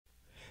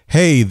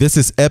Hey, this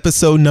is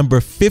episode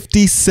number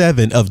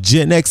 57 of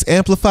Gen X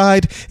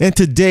Amplified, and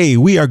today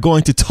we are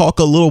going to talk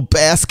a little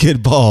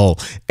basketball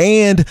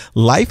and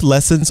life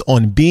lessons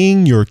on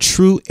being your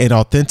true and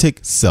authentic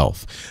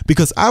self,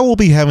 because I will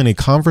be having a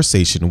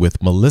conversation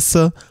with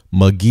Melissa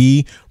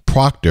McGhie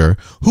Proctor,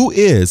 who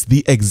is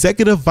the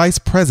Executive Vice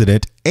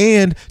President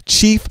and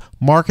Chief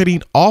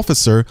Marketing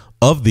Officer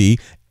of the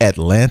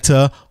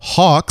Atlanta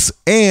Hawks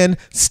and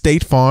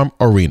State Farm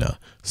Arena.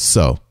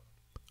 So,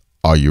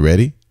 are you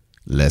ready?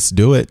 Let's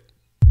do it.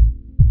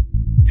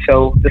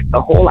 So just the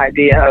whole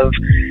idea of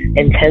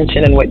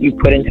intention and what you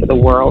put into the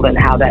world and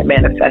how that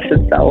manifests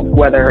itself,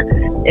 whether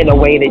in a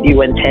way that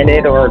you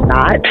intended or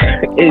not,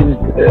 is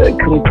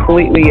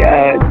completely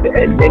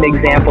an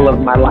example of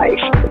my life.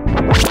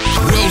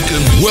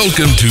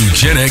 Welcome to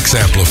Gen X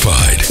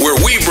Amplified, where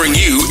we bring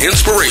you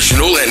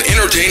inspirational and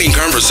entertaining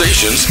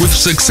conversations with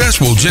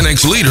successful Gen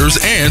X leaders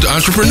and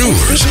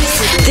entrepreneurs.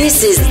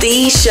 This is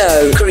the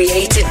show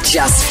created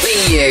just for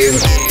you.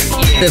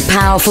 The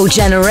powerful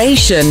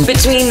generation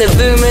between the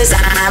boomers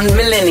and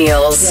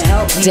millennials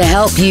to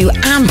help you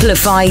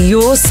amplify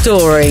your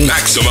story,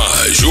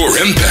 maximize your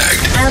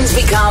impact, and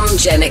become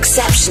Gen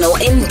Exceptional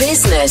in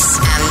business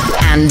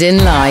and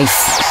in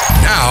life.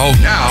 Now,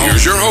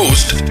 here's your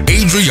host,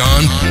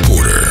 Adrian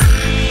Porter.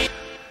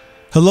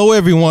 Hello,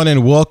 everyone,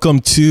 and welcome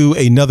to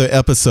another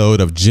episode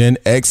of Gen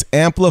X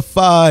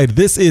Amplified.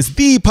 This is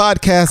the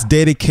podcast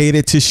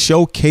dedicated to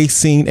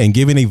showcasing and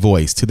giving a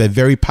voice to that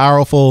very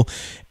powerful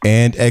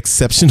and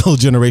exceptional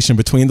generation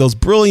between those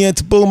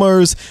brilliant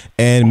boomers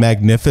and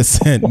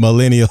magnificent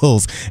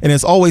millennials. And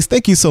as always,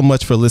 thank you so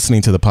much for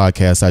listening to the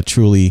podcast. I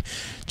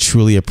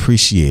truly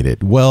appreciate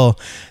it. Well,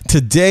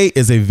 today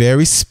is a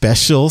very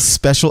special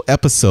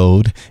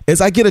episode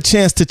as I get a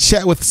chance to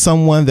chat with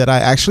someone that I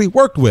actually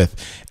worked with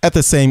at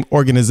the same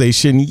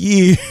organization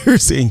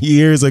years and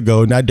years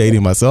ago, not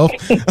dating myself.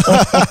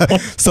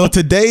 So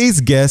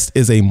today's guest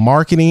is a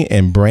marketing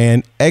and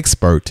brand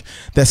expert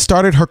that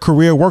started her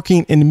career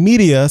working in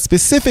media,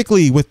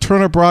 specifically with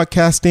Turner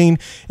Broadcasting,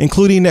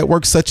 including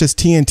networks such as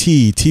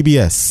TNT,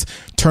 TBS,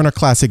 Turner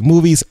Classic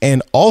Movies,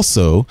 and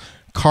also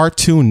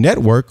Cartoon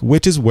Network,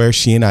 which is where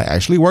she and I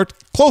actually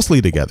worked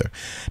closely together.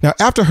 Now,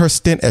 after her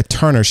stint at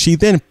Turner, she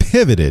then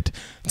pivoted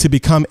to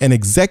become an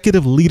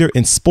executive leader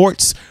in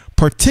sports,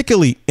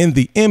 particularly in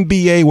the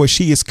NBA, where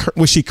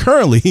she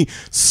currently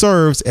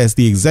serves as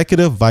the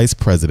Executive Vice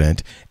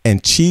President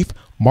and Chief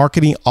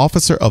Marketing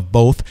Officer of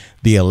both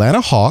the Atlanta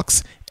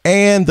Hawks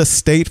and the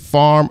State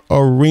Farm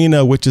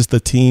Arena, which is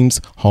the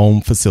team's home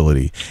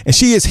facility. And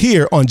she is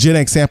here on Gen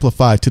X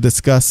Amplified to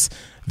discuss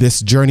this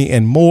journey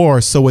and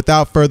more. So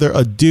without further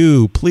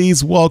ado,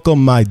 please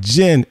welcome my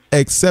Gen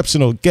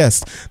Exceptional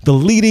guest, the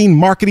leading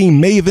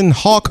marketing maven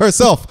hawk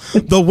herself,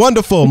 the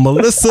wonderful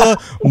Melissa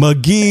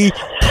McGhie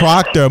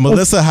Proctor.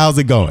 Melissa, how's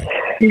it going?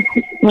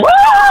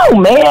 Wow,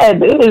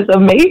 man, it is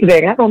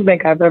amazing. I don't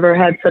think I've ever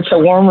had such a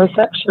warm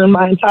reception in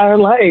my entire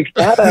life.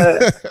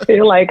 I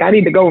feel like I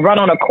need to go run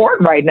on a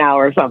court right now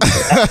or something.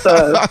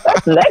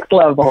 That's next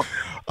level.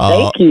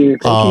 Thank you.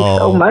 Thank you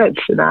so much.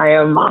 And I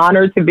am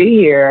honored to be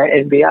here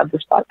and be on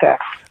this podcast.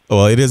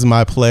 Well, it is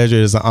my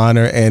pleasure. It's an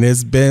honor. And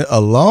it's been a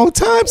long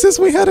time since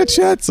we had a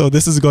chat. So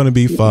this is going to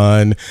be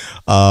fun.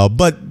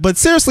 But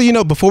seriously,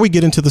 before we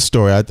get into the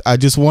story, I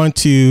just want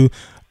to,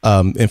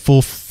 in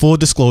full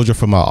disclosure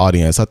for my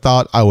audience, I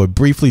thought I would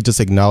briefly just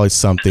acknowledge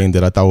something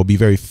that I thought would be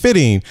very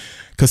fitting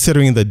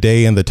considering the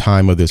day and the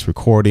time of this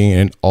recording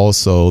and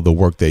also the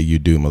work that you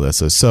do,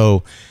 Melissa.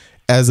 So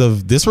as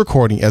of this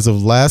recording, as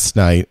of last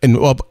night, and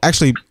well,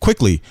 actually,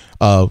 quickly,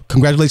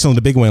 congratulations on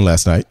the big win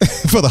last night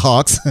for the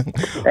Hawks.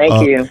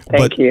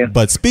 Thank you.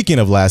 But speaking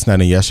of last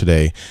night and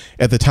yesterday,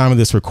 at the time of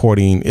this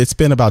recording, it's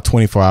been about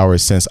 24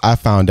 hours since I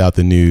found out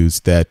the news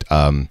that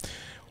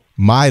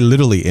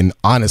literally and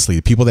honestly,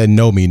 the people that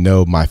know me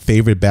know my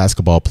favorite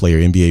basketball player,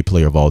 NBA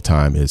player of all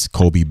time is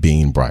Kobe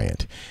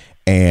Bryant.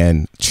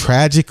 And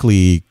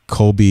tragically,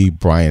 Kobe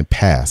Bryant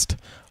passed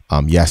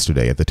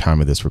yesterday at the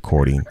time of this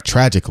recording,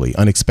 tragically,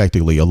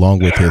 unexpectedly, along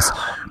with his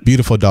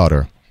beautiful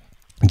daughter,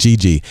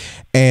 Gigi.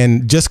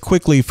 And just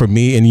quickly for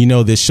me,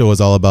 and this show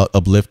is all about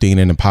uplifting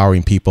and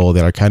empowering people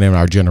that are kind of in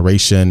our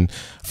generation,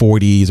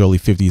 40s, early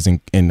 50s,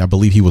 and I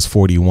believe he was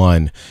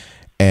 41.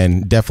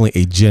 And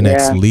definitely a Gen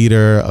X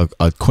leader,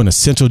 a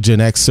quintessential Gen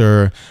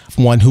Xer,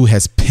 one who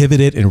has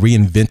pivoted and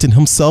reinvented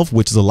himself,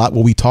 which is a lot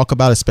what we talk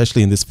about,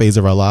 especially in this phase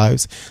of our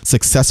lives,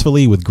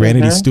 successfully with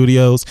Granity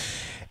Studios.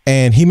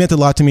 And he meant a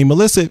lot to me.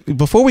 Melissa,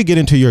 before we get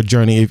into your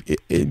journey,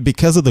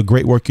 because of the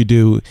great work you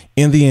do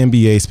in the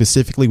NBA,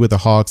 specifically with the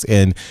Hawks,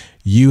 and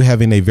you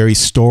having a very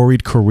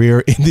storied career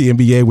in the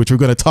NBA, which we're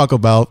going to talk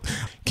about,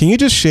 can you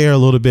just share a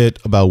little bit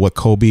about what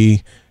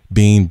Kobe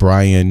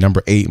Bryant,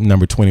 number 8,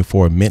 number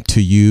 24, meant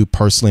to you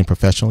personally and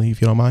professionally,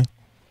 if you don't mind?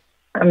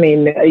 I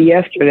mean,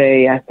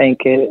 yesterday, I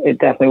think it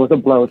definitely was a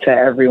blow to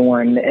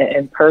everyone.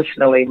 And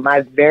personally,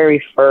 my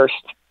very first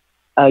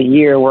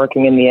year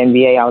working in the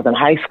NBA, I was in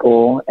high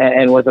school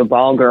and was a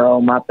ball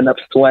girl mopping up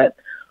sweat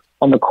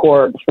on the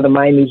court for the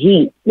Miami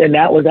Heat. And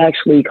that was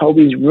actually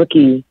Kobe's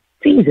rookie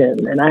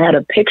season. And I had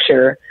a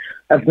picture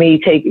of me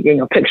taking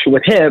a picture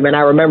with him. And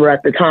I remember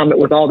at the time it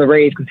was all the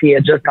rage because he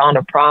had just gone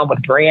to prom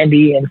with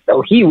Brandy. And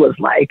so he was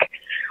like,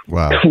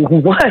 wow,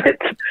 what?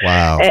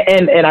 Wow.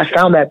 And I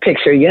found that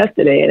picture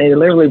yesterday, and it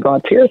literally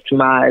brought tears to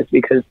my eyes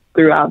because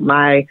throughout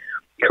my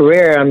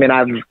career, I mean,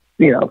 I've,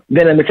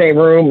 been in the same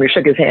room. We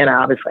shook his hand.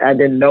 Obviously, I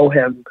didn't know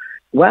him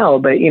well,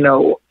 but,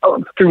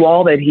 through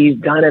all that he's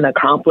done and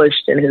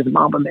accomplished in his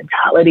Mamba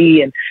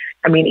mentality. And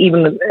I mean,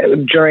 even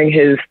during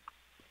his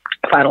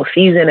final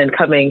season and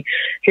coming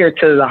here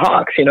to the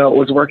Hawks, it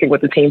was working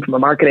with the team from a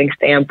marketing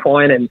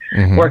standpoint and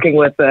working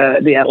with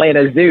the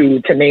Atlanta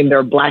Zoo to name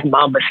their black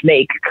mamba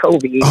snake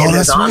Kobe in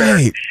his honor.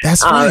 Right.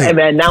 That's right. And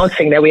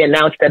then we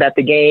announced it at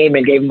the game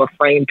and gave him a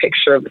framed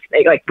picture of the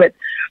snake. But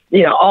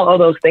all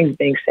those things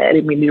being said,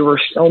 I mean, there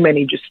were so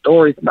many just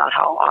stories about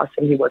how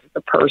awesome he was as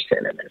a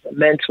person and as a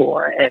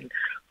mentor and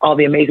all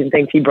the amazing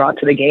things he brought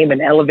to the game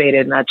and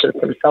elevated not just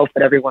himself,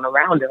 but everyone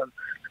around him.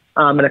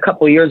 And a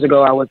couple of years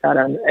ago, I was at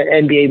an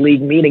NBA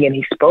league meeting and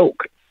he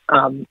spoke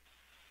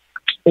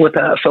with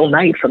Phil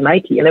Knight from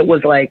Nike. And it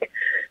was like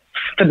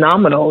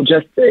phenomenal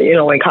just,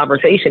 in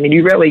conversation. And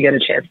you rarely get a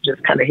chance to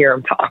just kind of hear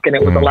him talk. And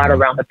it was a lot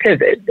around the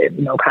pivot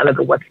and, kind of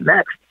the what's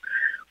next.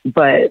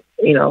 But,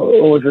 it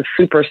was a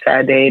super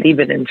sad day. And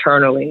even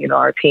internally,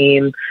 our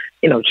team,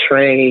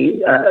 Trey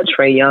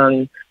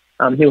Young,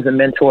 he was a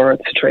mentor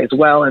to Trey as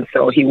well. And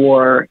so he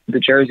wore the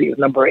jersey with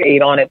number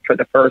 8 on it for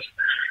the first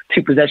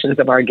 2 possessions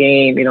of our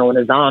game, in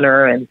his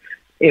honor. And,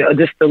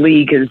 just the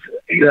league has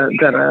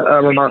done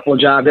a remarkable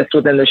job just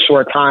within this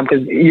short time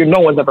because no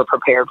one's ever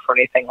prepared for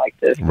anything like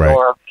this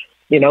or,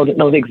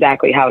 knows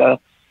exactly how to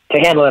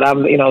handle it.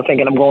 I'm,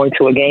 thinking I'm going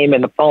to a game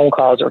and the phone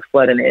calls are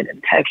flooding in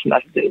and text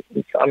messages.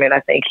 And so, I mean,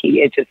 I think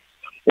it's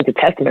a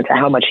testament to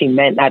how much he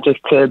meant, not just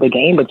to the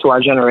game, but to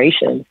our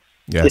generation.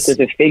 Yes. Just as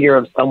a figure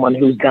of someone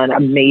who's done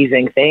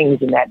amazing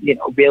things and that,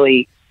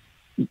 really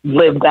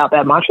lived out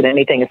that mantra that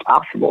anything is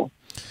possible.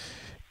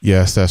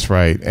 Yes, that's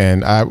right.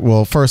 And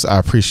first, I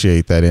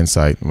appreciate that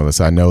insight,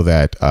 Melissa. I know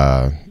that,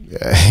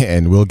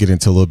 and we'll get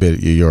into a little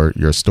bit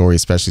your story,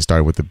 especially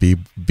starting with the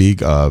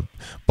big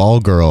ball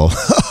girl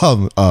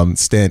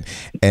stint.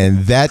 And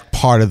that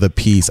part of the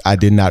piece I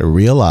did not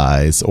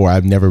realize, or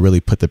I've never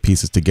really put the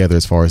pieces together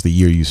as far as the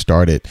year you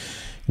started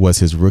was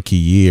his rookie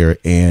year.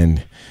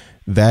 And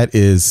that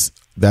is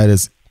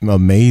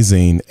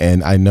amazing.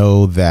 And I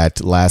know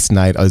that last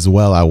night as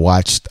well, I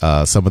watched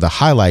some of the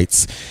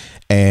highlights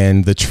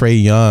and the Trey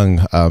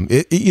Young,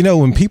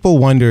 when people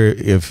wonder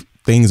if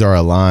things are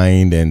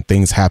aligned and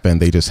things happen,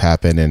 they just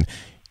happen. And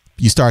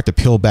you start to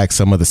peel back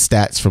some of the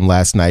stats from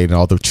last night and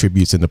all the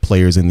tributes and the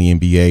players in the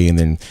NBA. And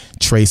then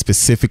Trey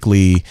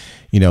specifically,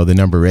 the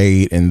number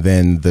 8, and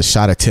then the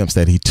shot attempts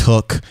that he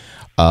took,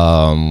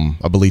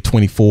 I believe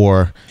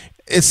 24.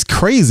 It's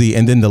crazy.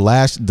 And then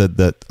I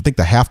think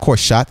the half court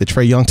shot that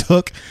Trey Young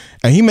took,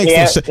 and he makes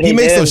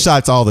those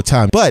shots all the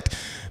time, but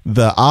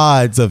the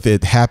odds of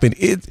it happened.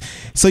 It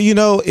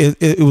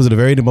was a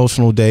very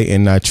emotional day.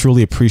 And I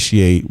truly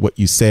appreciate what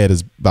you said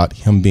is about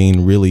him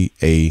being really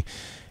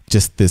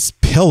just this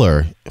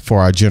pillar for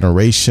our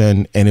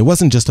generation. And it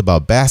wasn't just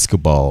about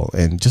basketball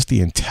and just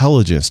the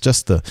intelligence,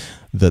 just the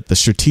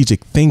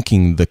strategic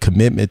thinking, the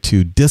commitment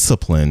to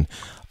discipline,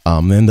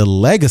 and the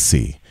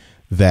legacy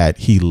that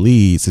he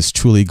leads is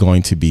truly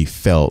going to be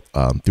felt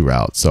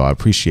throughout. So I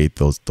appreciate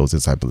those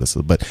insights,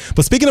 Melissa. But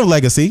speaking of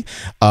legacy,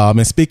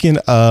 and speaking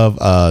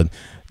of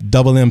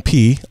double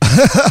MP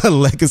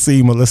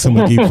legacy, Melissa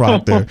McGhie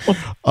Proctor,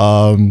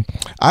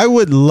 I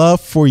would love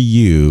for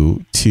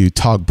you to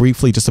talk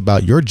briefly just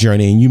about your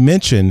journey. And you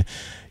mentioned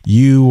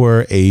you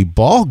were a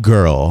ball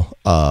girl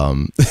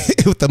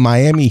with the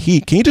Miami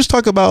Heat. Can you just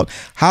talk about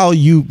how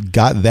you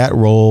got that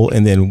role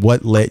and then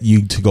what led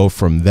you to go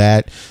from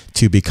that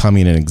to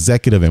becoming an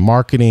executive in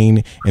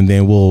marketing? And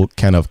then we'll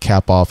kind of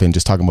cap off and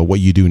just talk about what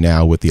you do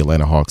now with the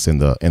Atlanta Hawks in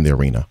the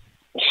arena.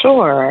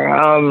 Sure.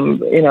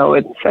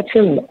 It's such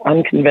an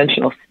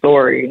unconventional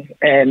story.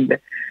 And,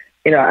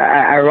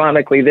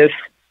 ironically, this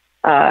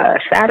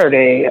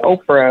Saturday,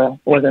 Oprah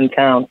was in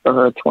town for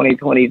her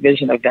 2020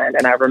 Vision event.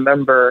 And I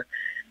remember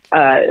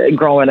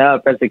growing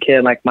up as a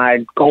kid, like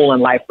my goal in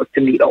life was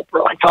to meet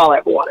Oprah. Like all I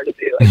ever wanted to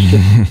do.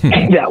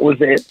 That was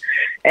it.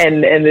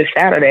 And this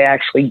Saturday I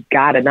actually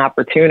got an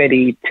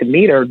opportunity to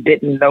meet her,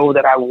 didn't know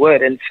that I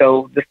would. And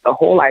so just the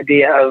whole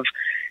idea of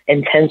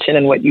intention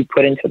and what you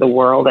put into the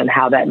world and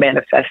how that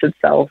manifests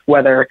itself,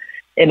 whether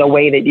in a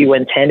way that you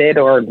intended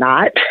or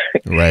not,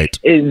 right,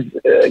 is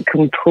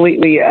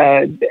completely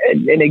an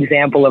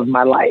example of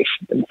my life.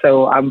 And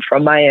so I'm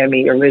from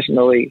Miami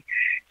originally.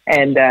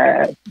 And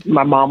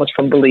my mom was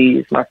from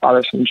Belize. My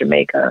father's from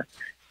Jamaica.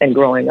 And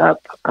growing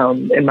up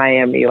in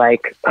Miami,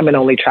 like I'm an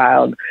only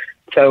child.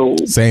 So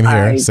same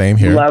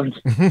here.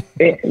 Loved,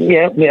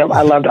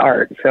 I loved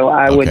art. So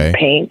I would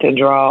paint and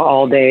draw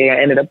all day.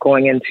 I ended up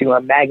going into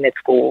magnet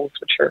schools,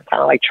 which are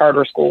kind of like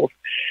charter schools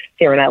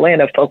here in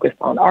Atlanta, focused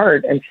on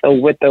art. And so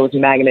with those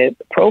magnet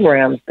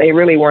programs, they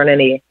really weren't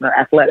any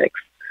athletics.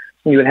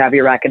 You would have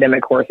your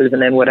academic courses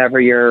and then whatever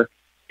your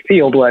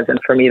field was. And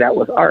for me, that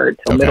was art.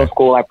 So middle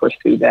school, I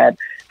pursued that.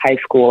 high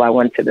school, I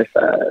went to this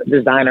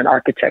design and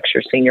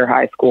architecture senior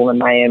high school in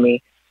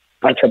Miami.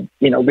 To,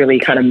 really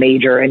kind of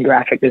major in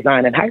graphic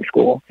design in high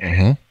school.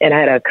 And I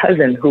had a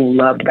cousin who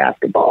loved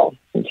basketball.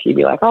 And she'd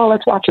be like, oh,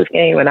 let's watch this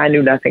game. And I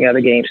knew nothing of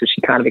the game. So she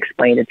kind of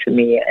explained it to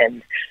me.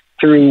 And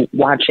through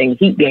watching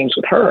Heat games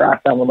with her, I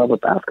fell in love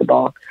with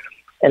basketball.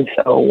 And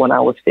so when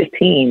I was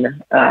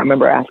 15, I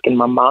remember asking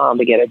my mom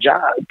to get a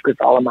job because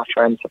all of my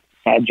friends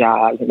had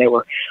jobs and they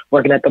were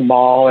working at the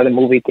mall or the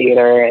movie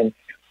theater. And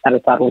I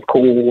just thought it was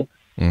cool.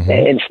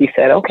 And she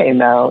said, okay,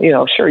 now,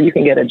 sure, you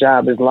can get a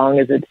job as long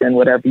as it's in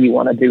whatever you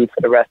want to do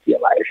for the rest of your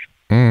life.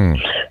 And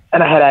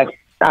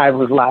I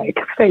was like,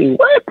 say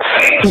what?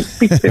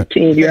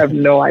 15, you have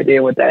no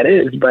idea what that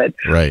is. But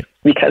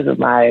because of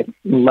my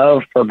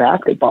love for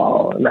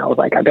basketball, and I was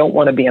like, I don't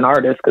want to be an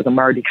artist because I'm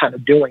already kind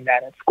of doing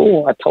that at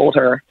school. I told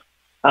her,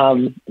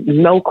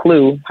 no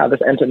clue how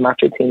this entered my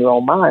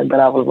 15-year-old mind, but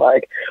I was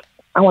like,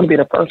 I want to be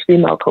the first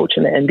female coach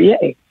in the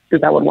NBA.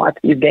 Because I would watch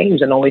these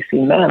games and only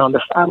see men on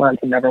the sidelines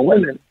and never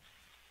women.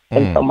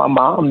 And so my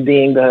mom,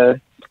 being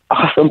the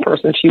awesome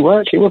person she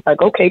was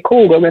like, okay,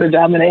 cool, go get a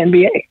job in the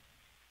NBA.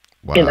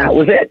 Wow. And that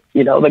was it.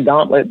 The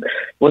gauntlet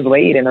was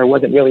laid and there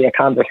wasn't really a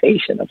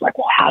conversation of like,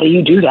 well, how do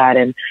you do that?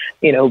 And,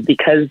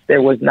 because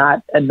there was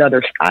not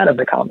another side of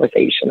the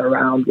conversation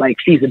around like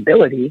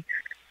feasibility,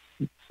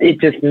 it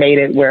just made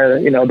it where,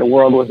 the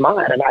world was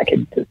mine and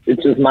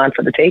it was mine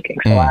for the taking.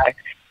 So I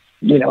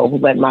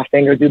let my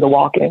fingers do the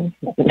walking.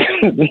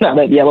 Now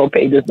that Yellow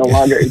Pages no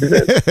longer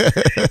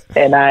exists.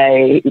 And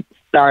I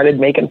started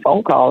making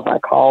phone calls. I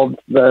called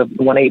the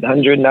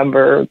 1-800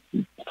 number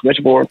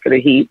switchboard for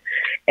the Heat,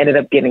 ended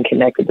up getting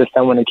connected to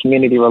someone in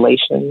community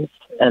relations.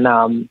 And,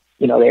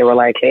 they were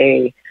like,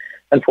 hey,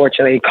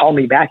 unfortunately, called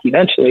me back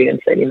eventually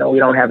and said, we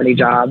don't have any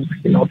jobs,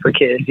 for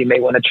kids. You may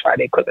want to try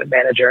the equipment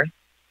manager.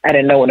 I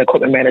didn't know what an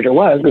equipment manager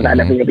was because I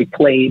never really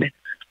played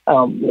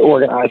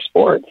organized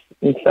sports.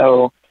 And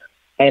so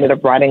I ended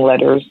up writing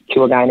letters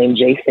to a guy named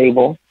Jay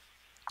Sable,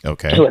 who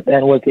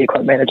then was the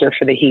equipment manager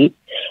for the Heat.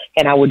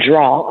 And I would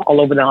draw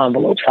all over the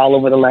envelopes, all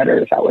over the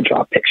letters. I would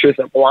draw pictures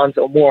of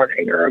Alonzo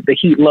Mourning or the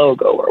Heat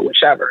logo or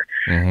whichever,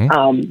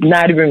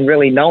 not even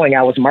really knowing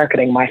I was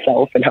marketing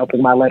myself and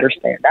helping my letters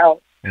stand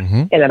out.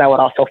 And then I would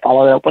also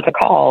follow it up with a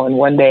call. And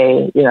one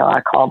day, I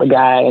called the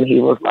guy and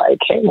he was like,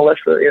 hey,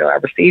 Melissa, I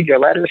received your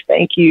letters.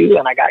 Thank you.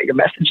 And I got your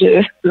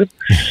messages.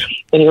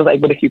 And he was like,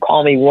 but if you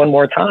call me one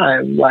more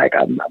time, like,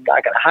 I'm not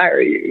going to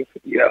hire you,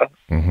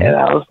 And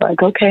I was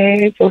like,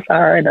 okay, so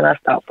sorry. And then I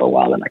stopped for a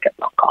while and I kept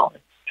on calling.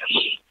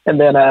 And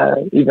then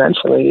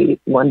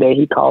eventually one day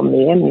he called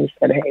me in and he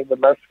said, hey,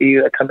 would love for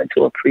you to come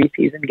into a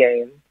preseason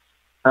game.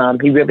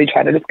 He really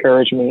tried to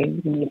discourage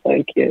me. He was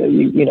like,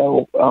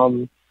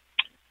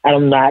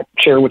 I'm not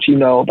sure what you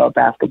know about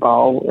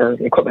basketball or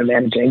equipment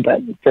managing, but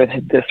for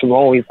this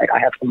role, he's like, I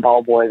have some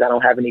ball boys. I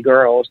don't have any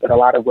girls, but a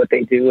lot of what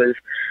they do is,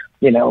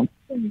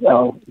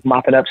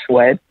 mopping up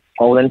sweat,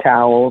 folding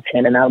towels,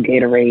 handing out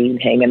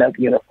Gatorade, hanging up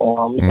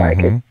uniforms. Like,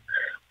 it's,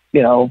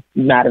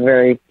 not a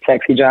very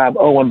sexy job.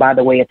 Oh, and by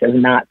the way, it does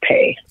not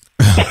pay,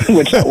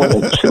 which I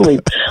wasn't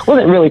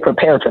really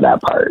prepared for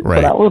that part.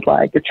 But I was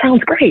like, it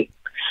sounds great.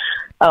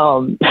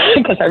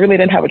 Because I really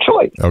didn't have a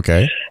choice.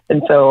 Okay.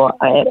 And so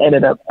I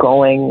ended up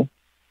going.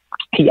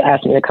 He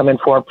asked me to come in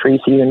for a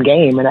preseason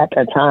game. And at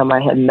that time,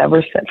 I had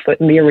never set foot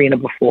in the arena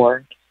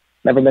before,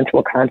 never been to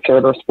a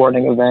concert or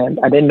sporting event.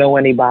 I didn't know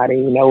anybody,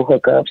 no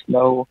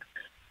hookups,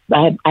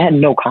 I had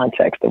no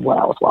context of what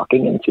I was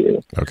walking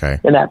into. Okay.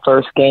 In that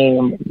first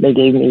game, they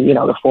gave me,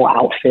 the full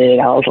outfit.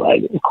 I was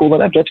like, cool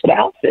enough just for the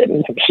outfit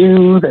and some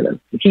shoes and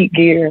some Heat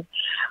gear.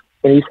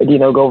 And he said,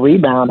 go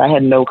rebound. I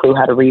had no clue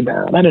how to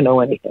rebound. I didn't know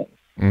anything.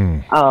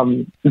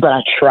 But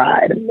I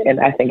tried. And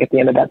I think at the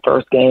end of that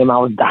first game, I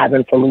was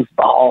diving for loose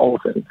balls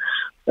and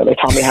they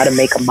taught me how to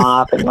make a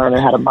mop and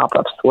learning how to mop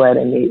up sweat.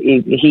 And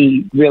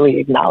he really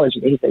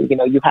acknowledged me. He said,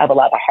 you have a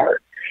lot of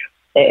heart.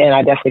 And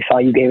I definitely saw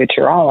you gave it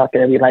your all out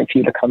there. We'd like for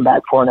you to come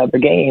back for another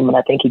game. And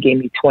I think he gave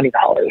me $20,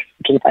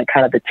 which was like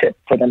kind of the tip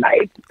for the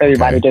night.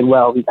 Everybody did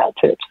well. We got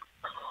tips.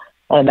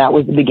 And that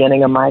was the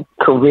beginning of my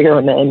career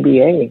in the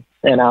NBA.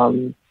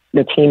 And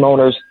the team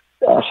owner's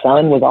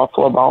son was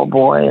also a ball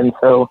boy. And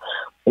so,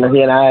 he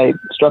and I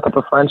struck up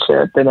a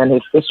friendship. And then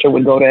his sister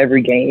would go to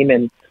every game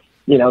and,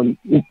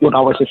 would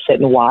always just sit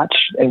and watch.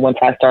 And once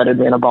I started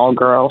being a ball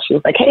girl, she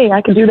was like, hey,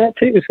 I can do that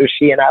too. So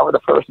she and I were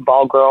the first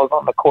ball girls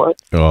on the court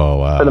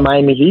for the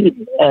Miami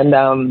Heat.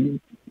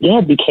 And,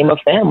 it became a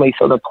family.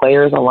 So the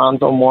players,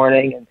 Alonzo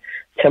Mourning and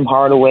Tim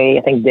Hardaway,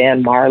 I think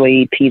Dan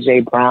Marley,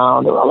 PJ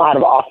Brown, there were a lot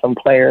of awesome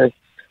players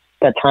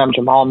at that time.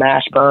 Jamal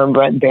Mashburn,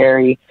 Brent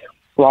Berry,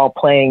 were all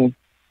playing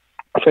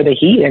for the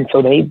Heat. And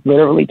so they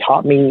literally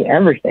taught me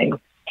everything.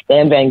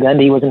 Stan Van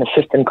Gundy was an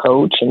assistant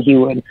coach and he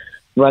would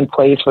run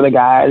plays for the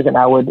guys, and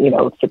I would,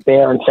 sit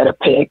there and set a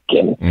pick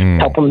and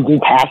help them do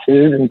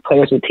passes, and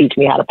players would teach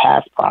me how to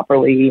pass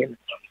properly. And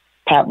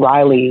Pat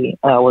Riley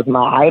was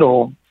my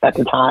idol at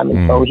the time,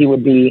 and so he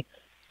would be,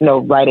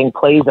 writing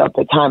plays up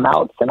at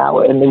timeouts,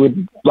 and they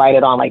would write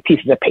it on like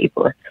pieces of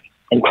paper,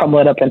 and crumble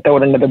it up and throw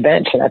it under the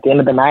bench. And at the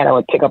end of the night, I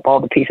would pick up all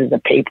the pieces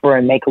of paper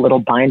and make a little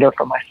binder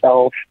for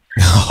myself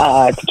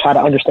to try to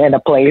understand the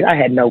play. I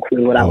had no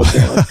clue what I was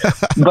doing.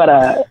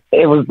 But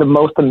it was the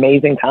most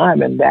amazing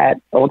time. And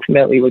that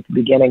ultimately was the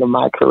beginning of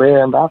my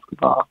career in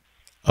basketball.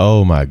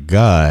 Oh my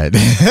God.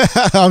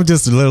 I'm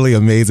just literally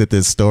amazed at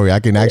this story. I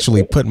can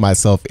actually put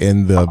myself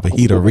in the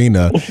McGhie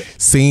arena,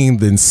 seeing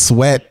the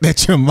sweat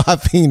that you're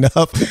mopping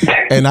up.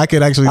 And I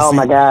could actually oh see,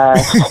 my God.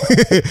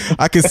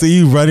 I could see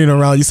you running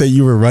around. You said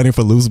you were running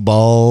for loose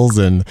balls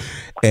and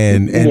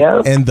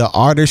Yep. the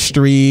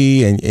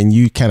artistry and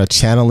you kind of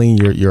channeling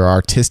your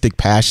artistic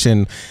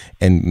passion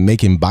and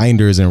making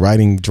binders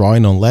and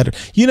drawing on letters.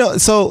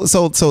 So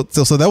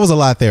that was a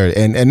lot there.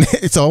 And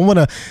so I want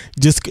to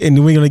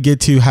and we're going to get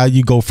to how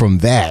you go from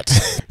that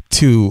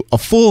to a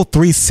full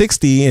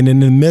 360 and in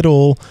the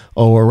middle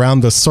or around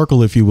the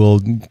circle, if you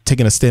will,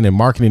 taking a stint in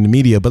marketing and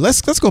media. But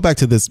let's go back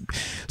to this.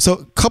 So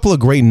a couple of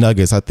great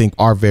nuggets I think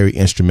are very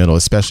instrumental,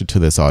 especially to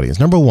this audience.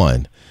 Number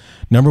one,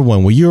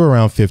 when you were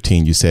around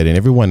 15, you said, and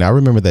everyone, I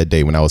remember that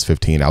day when I was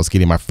 15, I was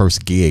getting my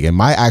first gig, and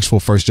my actual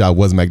first job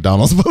was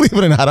McDonald's. Believe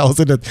it or not,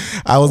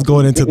 I was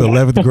going into the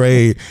 11th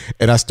grade,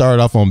 and I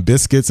started off on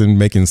biscuits and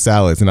making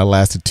salads, and I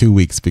lasted 2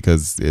 weeks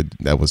because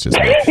that was just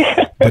me.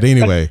 But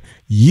anyway,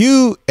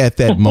 you at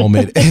that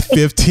moment at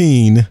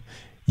 15,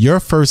 your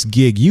first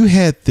gig, you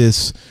had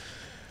this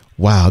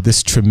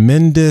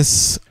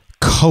tremendous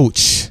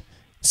coach.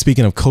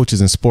 Speaking of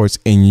coaches in sports,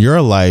 in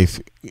your life,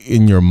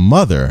 in your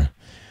mother,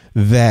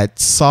 that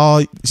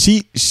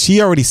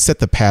she already set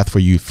the path for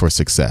you for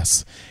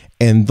success.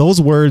 And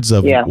those words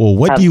of, well,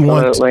 what do you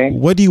want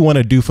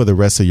to do for the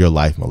rest of your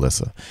life,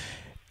 Melissa?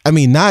 I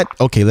mean,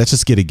 let's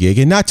just get a gig,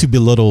 and not to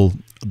belittle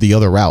the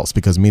other routes,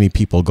 because many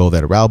people go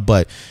that route,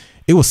 but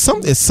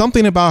it's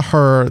something about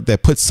her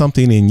that puts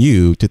something in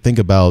you to think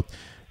about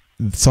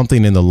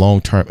something in the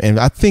long term. And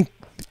I think,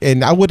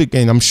 and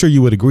I'm sure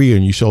you would agree,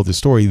 and you showed the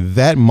story,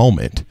 that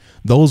moment,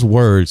 those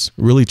words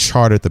really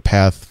charted the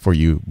path for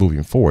you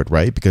moving forward,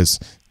 right? Because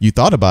you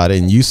thought about it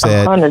and you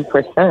said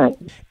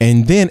 100%.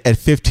 And then at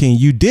 15,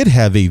 you did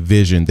have a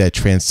vision that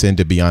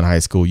transcended beyond high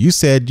school. You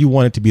said you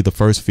wanted to be the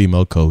first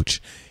female coach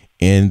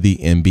in the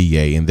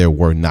NBA, and there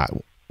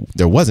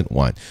wasn't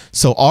one.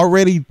 So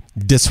already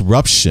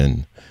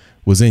disruption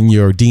was in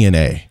your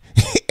DNA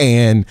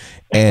and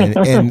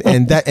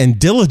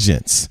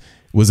diligence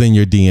was in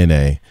your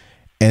DNA.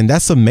 And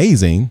that's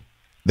amazing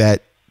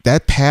that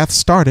path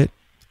started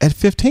at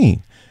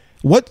 15.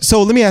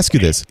 So let me ask you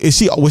this.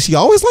 Was she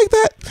always like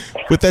that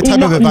with that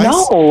type of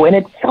advice? No, and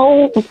it's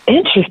so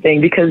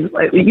interesting because,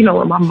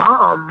 my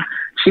mom,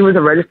 she was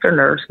a registered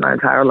nurse my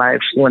entire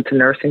life. She went to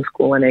nursing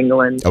school in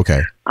England.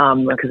 Okay.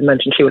 Like I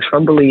mentioned, she was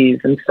from Belize.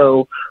 And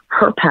so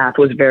her path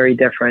was very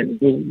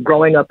different.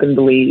 Growing up in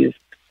Belize,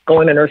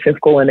 going to nursing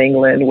school in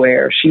England,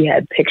 where she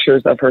had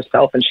pictures of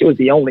herself, and she was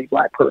the only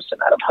Black person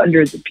out of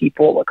hundreds of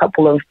people, a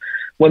couple of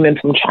women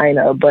from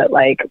China, but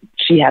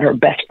she had her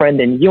best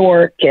friend in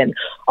York and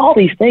all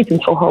these things.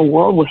 And so her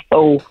world was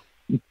so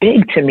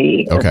big to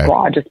me and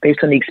broad, just based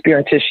on the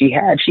experiences she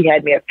had. She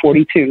had me at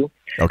 42.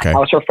 Okay. I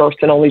was her first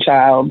and only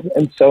child.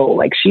 And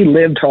so she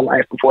lived her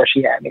life before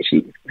she had me.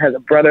 She has a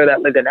brother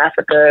that lived in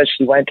Africa.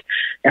 She went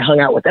and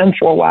hung out with them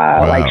for a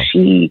while. Wow.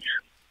 She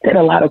did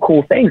a lot of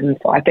cool things. And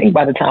so I think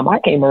by the time I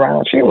came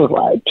around, she was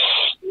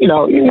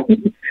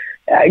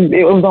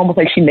it was almost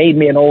like she made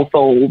me an old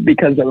soul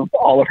because of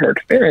all of her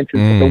experiences.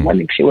 But the one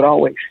thing she would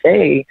always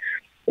say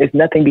is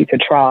nothing beats a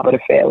trial but a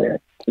failure.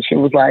 So she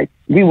was like,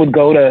 we would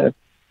go to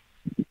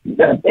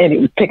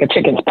pick a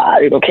chicken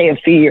spot,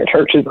 KFC or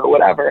Church's or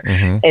whatever.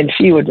 Mm-hmm. And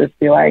she would just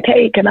be like,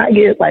 hey, can I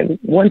get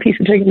one piece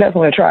of chicken? That's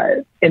want to try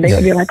it. And they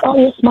would be like, oh,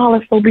 your smile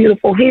is so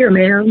beautiful. Here,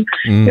 man,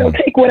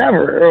 take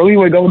whatever. Or we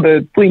would go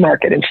to the flea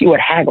market and she would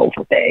haggle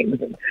for things.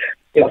 And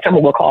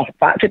someone will cost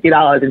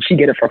 $50 and she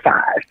get it for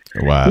 $5.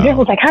 Wow. And Jeff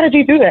was like, how did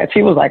you do that?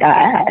 She was like, I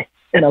asked.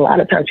 And a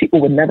lot of times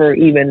people would never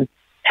even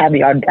have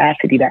the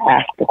audacity to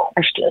ask the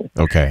question.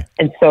 Okay.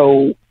 And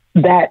so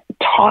that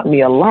taught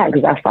me a lot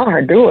because I saw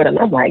her do it and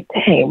I'm like,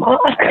 dang, Mom,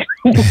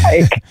 how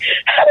did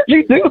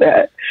you do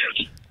that?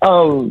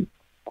 And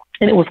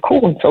it was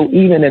cool. And so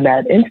even in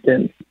that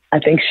instance, I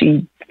think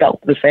she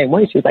felt the same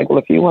way. She was like, well,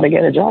 if you want to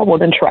get a job, well,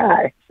 then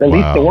try. At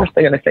least the worst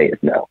they're going to say is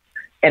no.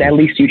 And at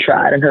least you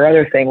tried. And her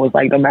other thing was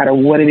no matter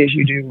what it is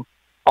you do,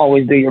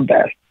 always do your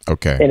best.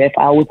 Okay. And if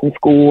I was in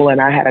school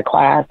and I had a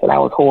class that I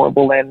was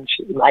horrible in,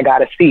 I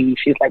got a C,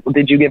 she's like, well,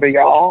 did you give her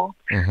your all?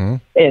 Mm-hmm.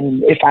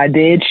 And if I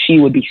did, she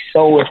would be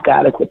so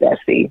ecstatic with that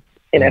C.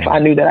 And if I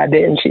knew that I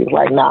didn't, she was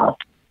like, nah,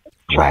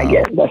 try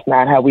again. That's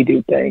not how we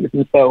do things.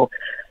 And so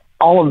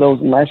all of those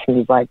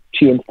lessons,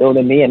 she instilled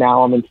in me, and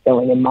now I'm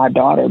instilling in my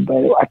daughter. But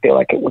I feel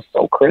like it was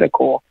so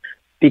critical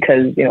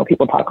because,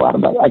 people talk a lot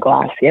about a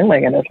glass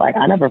ceiling, and it's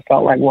I never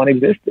felt like one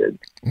existed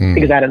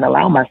because I didn't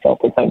allow myself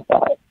to think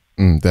that.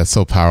 That's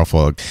so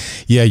powerful.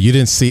 Yeah, you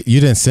didn't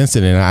sense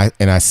it,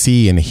 and I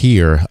see and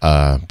hear,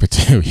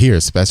 particularly here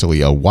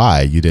especially,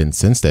 why you didn't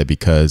sense that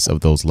because of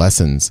those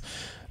lessons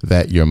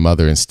that your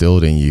mother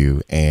instilled in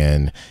you.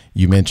 And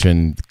you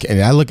mentioned,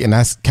 and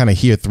I kind of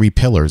hear three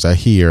pillars. I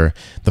hear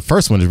the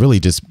first one is really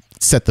just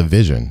set the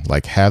vision,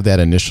 like have that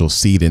initial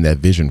seed in that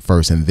vision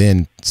first. And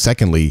then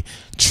secondly,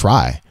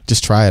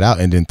 just try it out.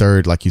 And then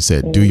third, like you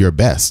said, do your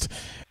best.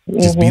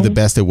 Just be the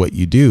best at what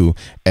you do.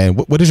 And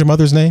what is your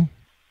mother's name?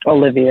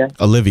 Olivia.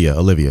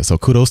 So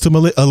kudos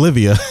to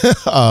Olivia.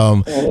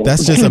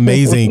 That's just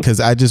amazing, because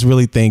I just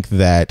really think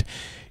that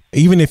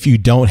even if you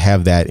don't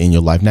have that in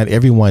your life, not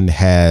everyone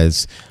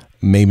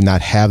maybe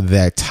not have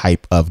that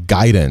type of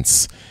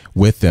guidance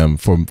with them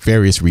for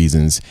various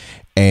reasons.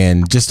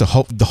 And just to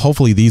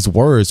hopefully these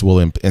words will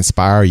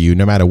inspire you,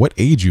 no matter what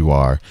age you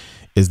are,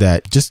 is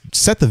that just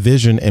set the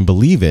vision and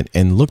believe it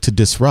and look to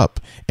disrupt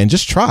and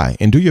just try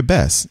and do your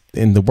best.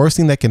 And the worst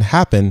thing that can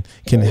happen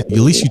at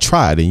least you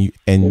tried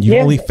and you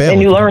only failed.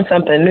 And you learned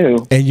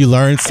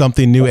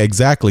something new.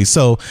 Exactly.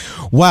 So,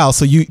 wow.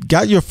 So you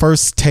got your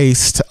first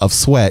taste of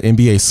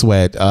NBA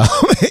sweat,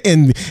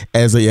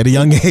 at a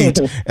young age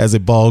as a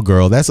ball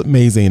girl. That's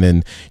amazing.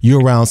 And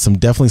you're around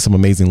definitely some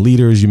amazing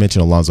leaders. You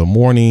mentioned Alonzo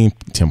Mourning,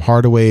 Tim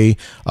Hardaway,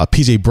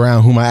 PJ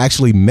Brown, whom I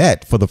actually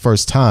met for the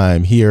first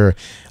time here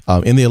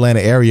in the Atlanta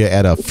area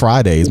at a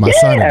Fridays, my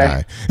son and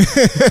I.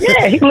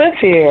 Yeah, he lives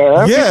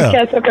here. We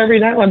catch up every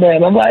now and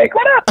then. I'm like,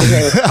 what up? His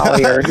name is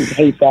Collier. He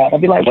hates that. I'll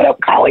be like, what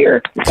up,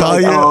 Collier? Like,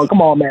 oh, come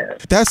on, man.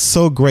 That's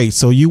so great.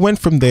 So you went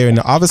from there,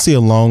 and obviously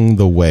along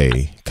the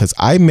way, because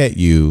I met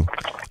you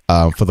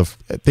I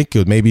think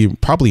it was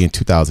probably in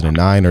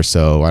 2009 or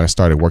so. I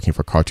started working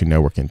for Cartoon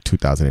Network in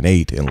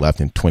 2008 and left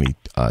in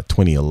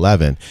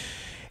 2011.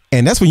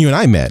 And that's when you and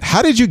I met.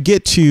 How did you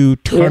get to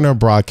Turner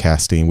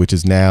Broadcasting, which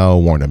is now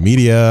Warner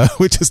Media,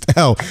 which is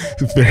now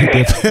very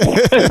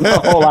different?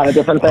 A whole lot of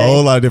different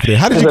things.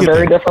 How did you get there? It's a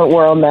very different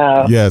world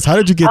now. Yes. How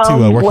did you get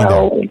to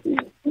working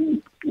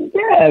there?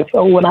 Yeah.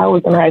 So when I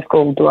was in high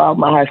school, throughout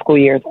my high school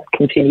years, I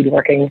continued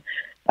working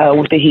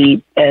with the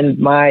Heat. And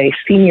my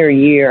senior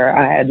year,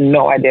 I had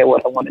no idea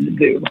what I wanted to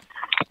do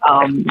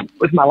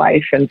with my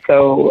life. And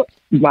so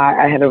there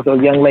was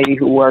a young lady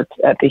who worked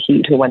at the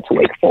Heat who went to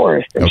Wake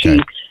Forest. And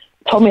she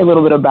told me a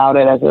little bit about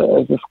it as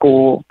a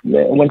school,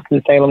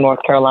 Winston-Salem,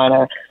 North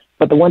Carolina.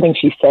 But the one thing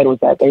she said was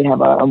that they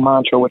have a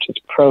mantra, which is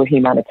pro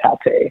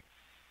humanitate,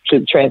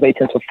 which translates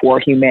into for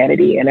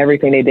humanity. And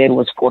everything they did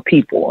was for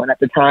people. And at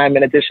the time,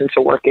 in addition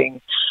to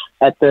working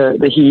at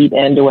the Heat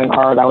and doing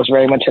art, I was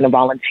very much into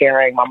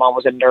volunteering. My mom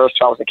was a nurse,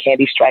 so I was a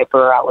candy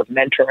striper. I was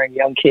mentoring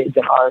young kids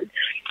in art.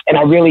 And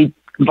I really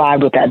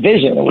vibed with that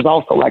vision. It was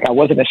also like I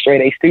wasn't a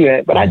straight A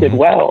student, but I did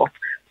well.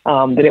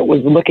 That it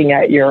was looking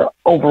at your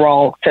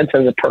overall sense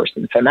as a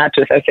person. So not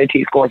just SAT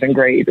scores and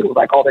grades. It was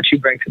like all that you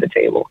bring to the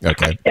table.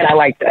 Okay. And I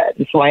liked that.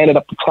 And so I ended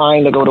up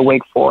applying to go to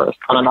Wake Forest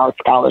on an art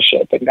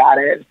scholarship and got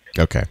in.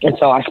 Okay. And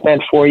so I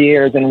spent 4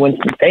 years in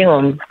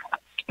Winston-Salem.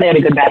 They had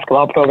a good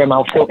basketball program. I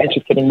was still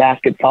interested in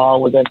basketball.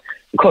 I was an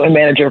equipment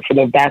manager for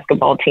the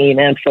basketball team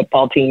and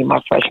football team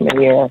my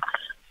freshman year.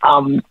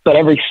 But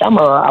every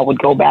summer I would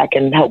go back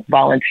and help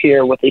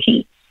volunteer with the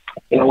Heat.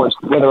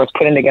 Whether it's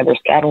putting together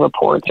scouting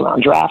reports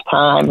around draft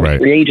time,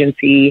 free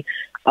agency.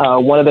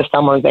 One of the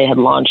summers they had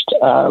launched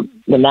the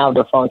now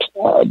defunct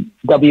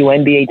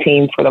WNBA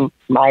team for the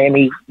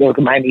Miami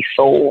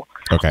Soul.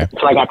 Okay.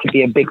 So I got to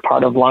be a big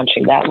part of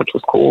launching that, which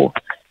was cool.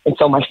 And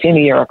so my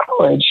senior year of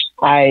college,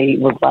 I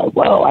was like,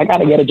 well, I got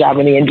to get a job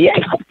in the NBA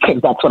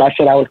because that's what I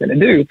said I was going to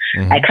do.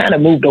 Mm-hmm. I kind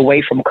of moved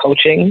away from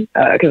coaching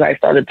because I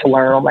started to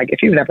learn, I'm like,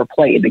 if you've never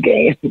played the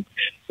game, it's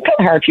kind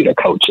of hard for you to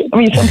coach it. I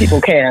mean, some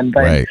people can,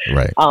 but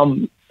right.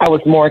 I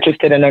was more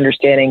interested in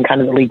understanding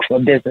kind of the league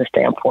from a business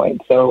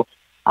standpoint. So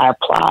I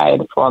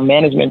applied for a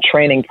management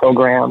training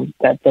program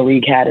that the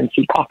league had in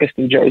Secaucus,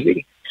 New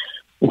Jersey.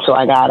 And so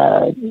I got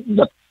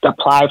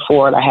applied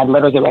for it. I had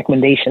letters of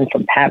recommendation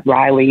from Pat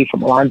Riley,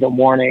 from Alonzo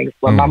Mourning.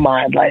 So in my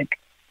mind, like,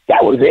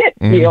 that was it.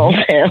 Mm-hmm. You know what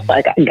I'm saying?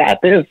 Like, I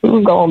got this.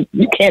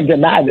 You can't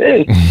deny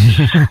this.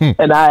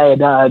 And I had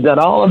done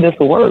all of this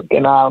work.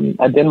 And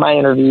I did my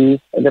interviews.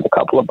 I did a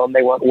couple of them.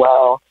 They went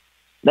well.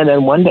 And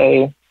then one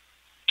day,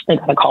 I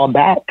got a call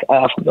back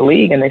from the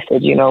league. And they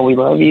said, we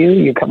love you.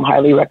 You come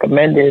highly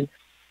recommended.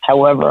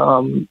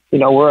 However,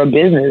 we're a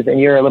business and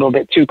you're a little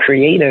bit too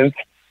creative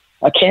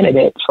a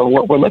candidate for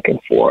what we're looking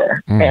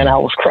for. And I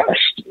was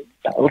crushed.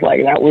 I was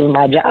like, that was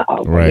my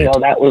job. Right.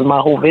 That was my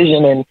whole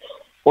vision and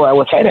where I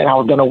was headed. I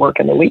was going to work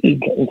in the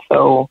league. And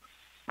so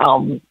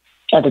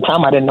at the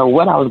time, I didn't know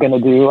what I was going to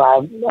do.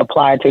 I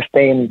applied to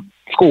stay in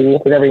school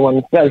because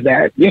everyone does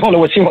that. You don't know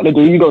what you want to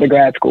do. You go to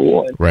grad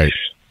school and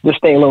just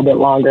stay a little bit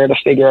longer to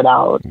figure it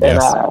out.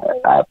 Yes.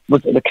 And I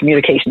was the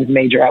communications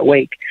major at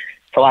Wake.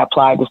 So I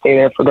applied to stay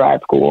there for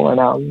grad school.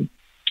 And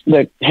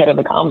the head of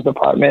the comms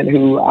department,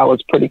 who I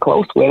was pretty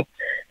close with,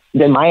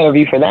 did my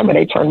interview for them and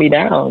they turned me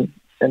down.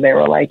 And they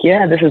were like,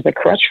 yeah, this is a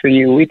crutch for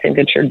you. We think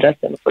that you're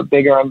destined for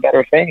bigger and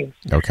better things.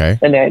 Okay.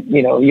 And that,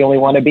 you only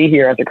want to be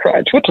here as a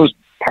crutch, which was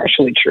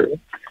partially true.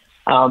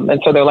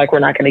 And so they're like, we're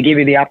not going to give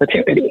you the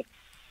opportunity.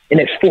 And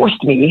it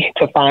forced me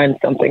to find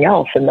something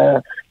else. And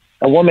a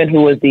woman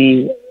who was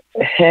the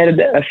head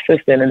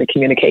assistant in the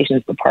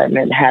communications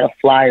department had a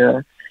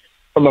flyer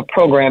from a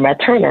program at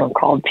Turner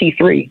called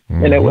T3.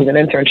 And it was an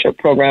internship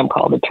program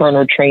called the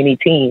Turner Trainee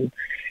Team.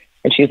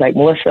 And she's like,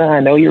 Melissa, I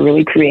know you're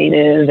really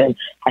creative, and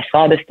I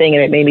saw this thing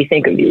and it made me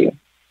think of you.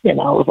 And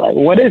I was like,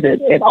 what is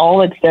it? And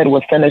all it said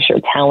was finish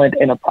your talent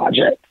in a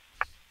project.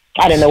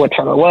 I didn't know what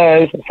Turner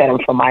was. It said I'm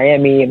from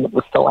Miami and it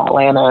was still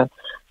Atlanta.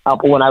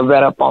 But when I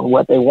read up on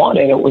what they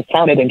wanted,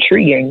 sounded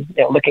intriguing,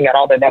 looking at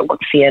all the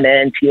networks,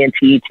 CNN,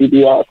 TNT,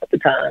 TBS at the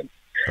time,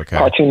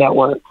 Cartoon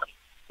Network.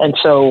 And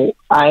so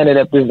I ended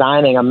up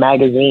designing a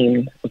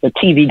magazine with a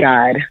TV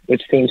guide,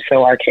 which seems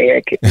so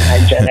archaic in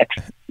my Gen X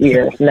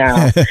years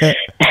now.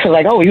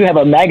 Like, oh, you have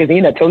a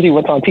magazine that tells you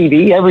what's on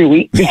TV every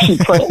week.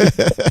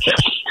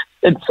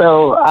 And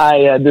so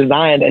I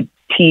designed a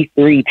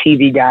T3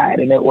 TV guide,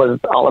 and it was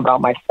all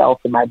about myself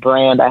and my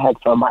brand. I had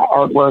some of my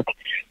artwork,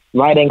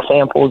 writing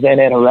samples in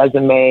it, a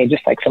resume,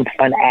 just like some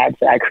fun ads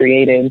that I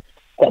created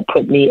that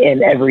put me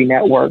in every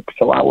network.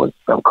 So I was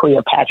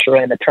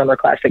Cleopatra in a Turner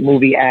Classic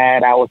Movie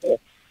ad. I was a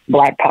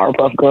Black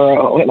Powerpuff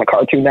Girl in a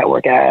Cartoon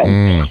Network ad.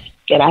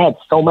 And I had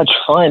so much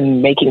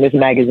fun making this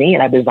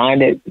magazine. I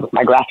designed it with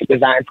my graphic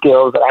design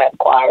skills that I had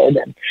acquired,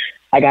 and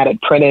I got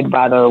it printed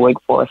by the Wake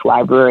Forest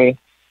Library.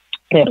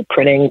 They had a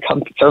printing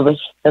service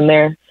in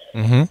there.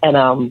 And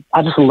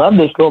I just loved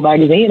this little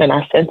magazine, and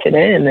I sent it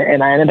in,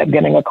 and I ended up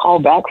getting a call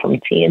back from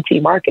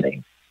TNT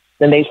Marketing.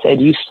 And they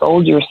said, you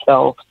sold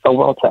yourself so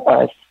well to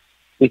us.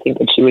 We think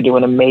that you would do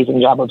an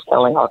amazing job of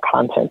selling our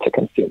content to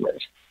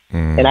consumers.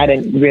 And I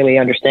didn't really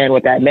understand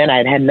what that meant.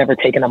 I had never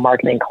taken a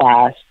marketing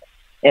class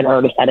in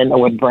earnest. I didn't know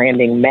what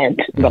branding meant,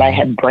 but I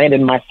had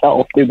branded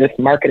myself through this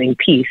marketing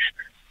piece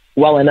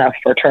well enough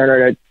for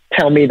Turner to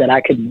tell me that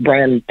I could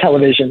brand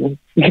television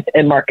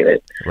and market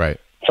it. Right.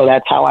 So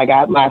that's how I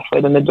got my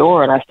foot in the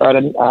door, and I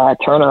started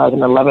Turner as an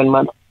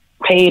 11-month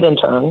paid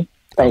intern,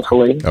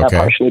 thankfully, not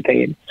partially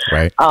paid,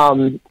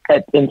 in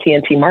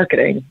TNT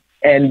Marketing.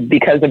 And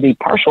because of the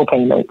partial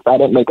payments, I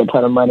didn't make a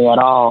ton of money at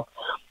all.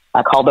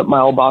 I called up my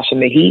old boss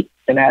in the Heat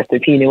and asked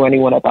if he knew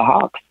anyone at the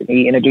Hawks. And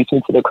he introduced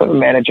me to the equipment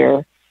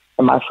manager.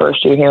 And my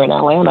first year here in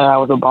Atlanta, I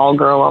was a ball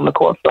girl on the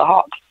court for the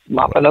Hawks,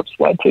 mopping up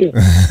sweat too.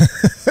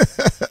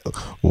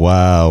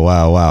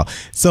 Wow.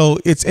 So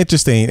it's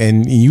interesting.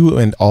 And you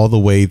went all the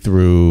way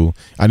through,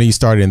 I know you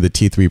started in the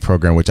T3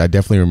 program, which I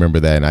definitely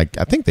remember that. And I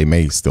think they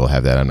may still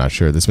have that. I'm not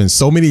sure. There's been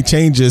so many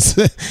changes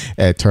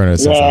at Turner.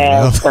 It's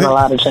been a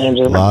lot of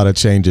changes. A lot of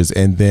changes.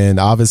 And then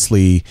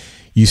obviously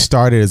you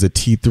started as a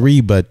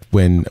T3, but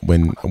when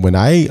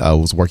I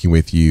was working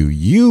with you,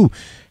 you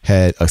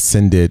had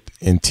ascended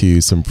into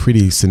some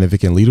pretty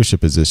significant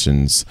leadership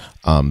positions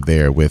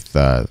there with,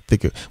 what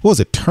was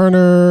it,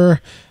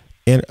 Turner?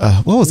 And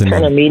what was the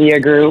Turner name? Media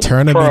Group for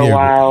a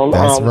while.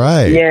 That's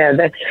right. Yeah,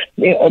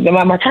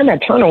 my time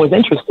at Turner was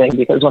interesting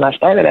because when I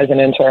started as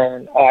an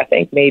intern, I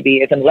think maybe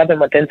it's an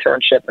 11-month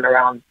internship, and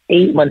around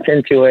 8 months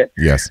into it,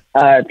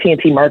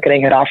 TNT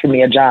Marketing had offered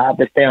me a job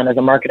to stay on as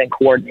a marketing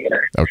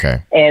coordinator.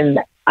 Okay. And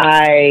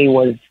I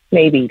was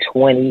maybe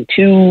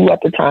 22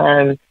 at the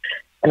time.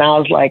 And I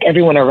was like,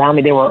 everyone around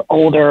me, they were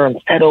older and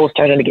settled,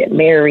 starting to get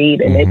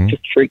married, and it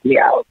just freaked me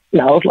out. And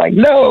I was like,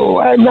 no,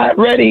 I'm not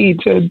ready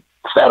to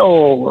settle,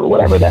 or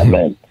whatever that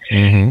meant.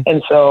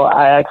 And so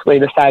I actually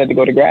decided to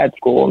go to grad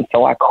school. And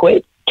so I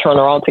quit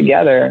Turner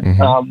altogether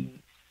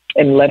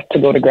and left to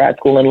go to grad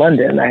school in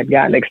London. I had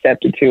gotten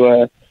accepted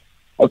to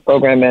a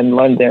program in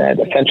London at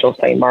the Central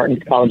St.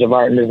 Martin's College of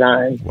Art and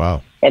Design.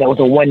 Wow. And it was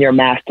a 1-year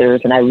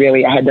master's. And I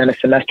had done a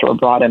semester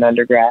abroad in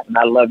undergrad, and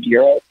I loved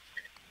Europe.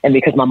 And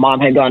because my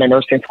mom had gone to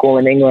nursing school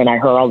in England, I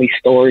heard all these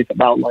stories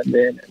about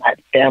London, and I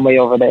had family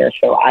over there.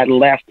 So I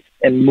left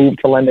and moved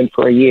to London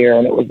for a year,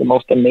 and it was the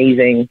most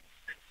amazing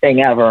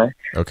thing ever.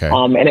 Okay.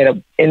 Ended up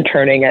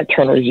interning at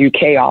Turner's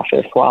UK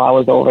office while I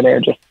was over there,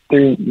 just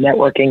through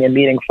networking and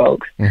meeting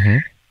folks.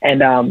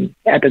 And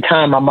at the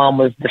time, my mom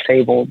was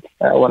disabled.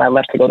 When I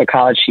left to go to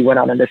college, she went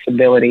on a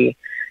disability.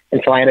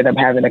 And so I ended up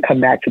having to come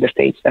back to the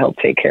States to help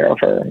take care of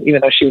her, even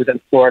though she was in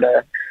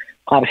Florida.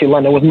 Obviously,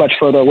 London was much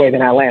further away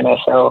than Atlanta.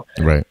 So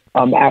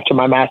after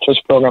my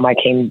master's program, I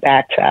came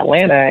back to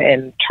Atlanta,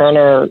 and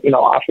Turner,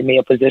 offered me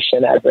a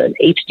position as an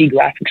HD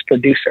graphics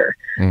producer.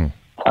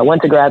 I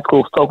went to grad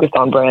school, focused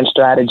on brand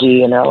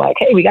strategy, and they're like,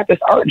 hey, we got this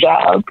art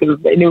job, because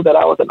they knew that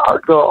I was an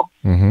art girl.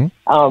 And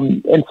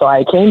so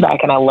I came back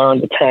and I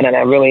learned a ton, and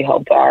I really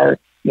helped our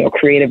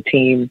creative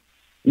team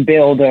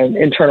build an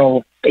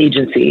internal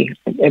agency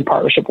in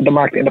partnership with the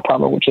marketing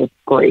department, which is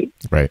great.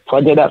 Right. So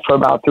I did that for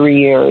about 3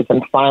 years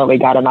and finally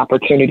got an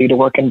opportunity to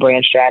work in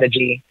brand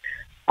strategy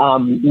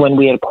when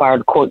we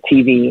acquired Court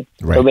TV.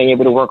 Right. So being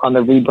able to work on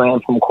the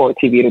rebrand from Court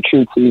TV to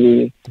True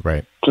TV,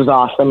 which was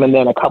awesome. And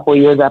then a couple of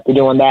years after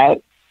doing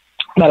that,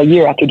 about a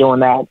year after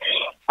doing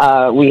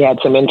that, we had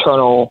some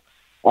internal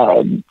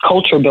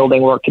culture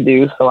building work to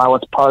do. So I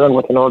was partnered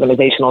with an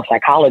organizational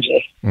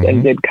psychologist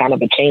and did kind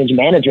of a change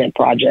management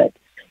project,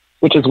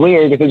 which is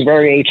weird because it's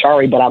very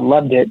HR-y, but I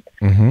loved it.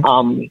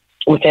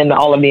 Within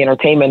all of the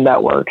entertainment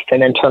networks,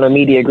 and then Turner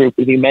Media Group,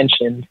 as you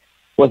mentioned,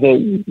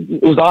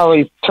 it was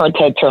always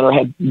Ted Turner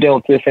had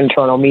built this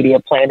internal media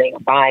planning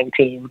buying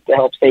team to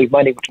help save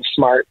money, which was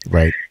smart.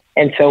 Right.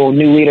 And so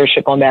new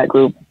leadership on that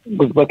group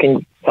was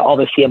looking to all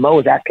the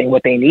CMOs, asking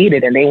what they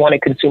needed, and they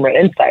wanted consumer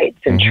insights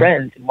and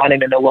trends and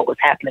wanted to know what was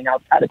happening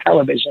outside of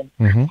television.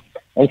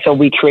 And so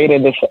we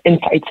created this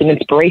Insights and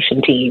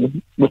Inspiration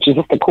team, which is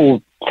just a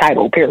cool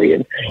title,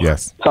 period.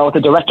 Yes. So I was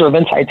the director of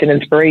Insights and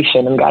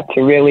Inspiration and got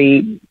to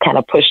really kind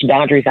of push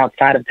boundaries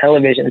outside of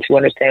television to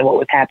understand what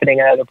was happening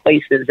in other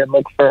places and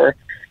look for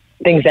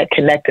things that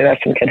connected us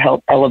and could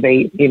help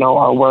elevate,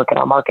 our work and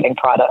our marketing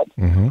product.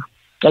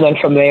 And then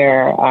from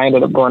there, I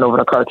ended up going over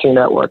to Cartoon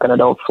Network and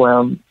Adult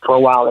Swim for a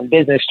while in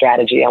business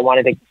strategy. I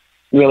wanted to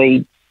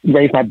really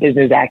raise my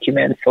business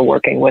acumen. So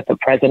working with the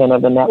president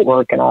of the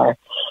network and our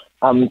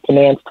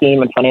finance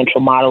team and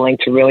financial modeling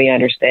to really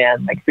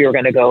understand, like, we were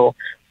going to go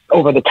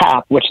over the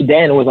top, which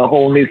then was a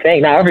whole new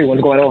thing. Now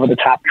everyone's going over the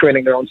top,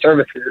 creating their own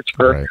services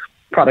for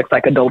products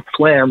like Adult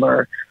Swim,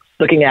 or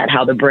looking at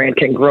how the brand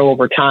can grow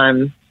over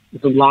time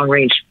with long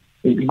range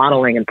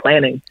modeling and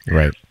planning.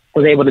 Right.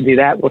 Was able to do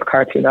that with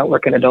Cartoon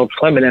Network and Adult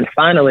Swim. And then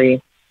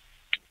finally,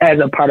 as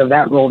a part of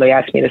that role, they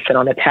asked me to sit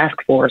on a task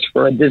force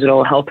for a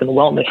digital health and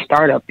wellness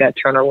startup that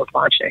Turner was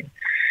launching.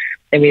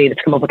 And we needed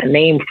to come up with a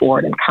name for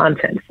it and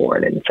content for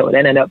it. And so it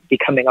ended up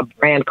becoming a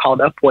brand called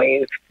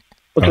Upwave,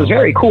 which was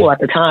very cool at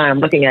the time,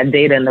 looking at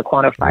data and the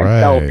quantified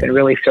self and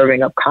really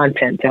serving up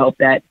content to help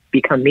that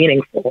become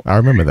meaningful. I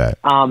remember that.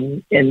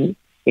 And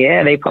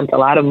yeah, they pumped a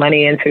lot of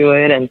money into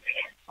it. And,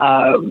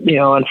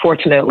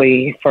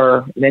 unfortunately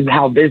for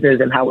how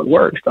business and how it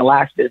works, the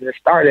last business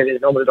started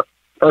is normally the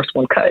first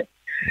one cut.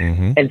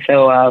 And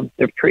so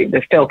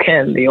the Phil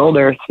Ken, the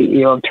older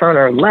CEO of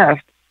Turner,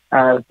 left.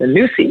 The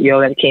new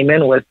CEO that came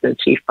in was the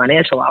chief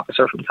financial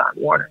officer from Time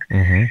Warner.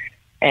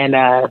 And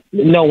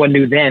no one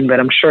knew then, but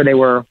I'm sure they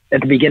were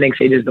at the beginning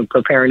stages of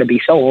preparing to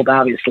be sold,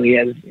 obviously,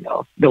 as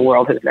the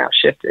world has now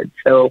shifted.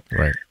 So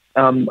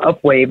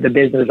Upwave, the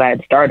business I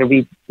had started,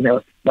 we,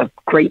 a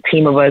great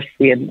team of us.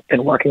 We had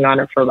been working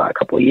on it for about a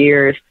couple of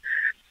years.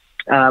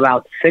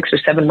 About 6 or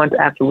 7 months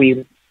after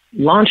we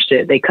launched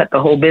it, they cut the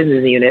whole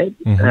business unit.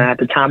 At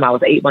the time, I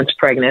was 8 months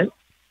pregnant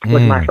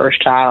with my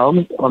first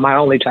child, or my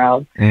only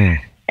child.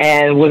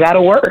 And was out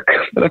of work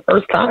for the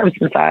first time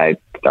since I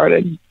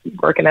started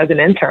working as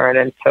an intern.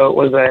 And so it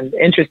was an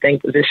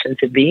interesting position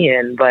to be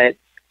in. But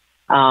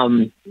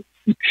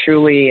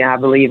truly, I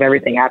believe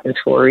everything happens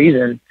for a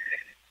reason,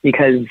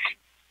 because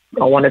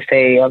I want to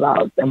say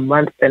about a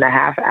month and a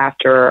half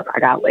after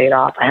I got laid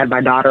off, I had my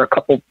daughter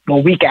a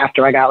week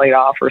after I got laid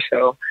off or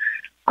so.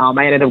 I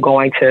ended up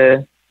going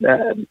to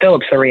the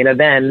Phillips Arena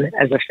then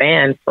as a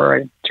fan for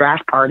a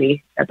draft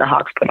party that the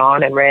Hawks put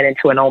on, and ran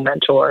into an old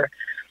mentor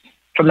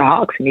from the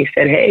Hawks. And he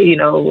said, hey,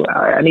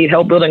 I need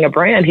help building a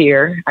brand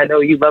here. I know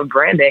you love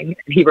branding.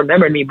 And he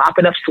remembered me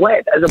mopping up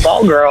sweat as a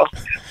ball girl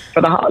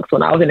for the Hawks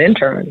when I was an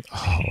intern.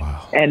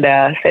 And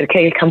said,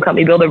 okay, come help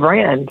me build a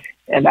brand.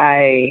 And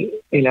I,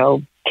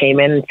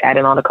 came in and sat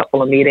in on a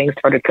couple of meetings,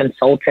 started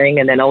consulting,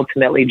 and then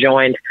ultimately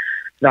joined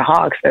the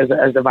Hawks as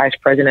the vice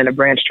president of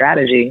brand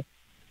strategy.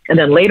 And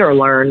then later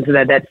learned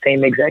that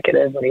same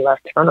executive, when he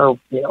left Turner,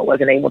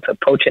 wasn't able to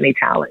poach any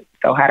talent.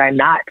 So had I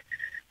not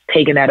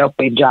taken that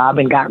Upwave job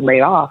and gotten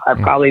laid off, I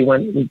probably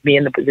wouldn't be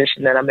in the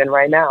position that I'm in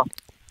right now.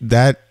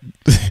 That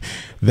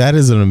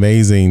is an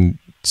amazing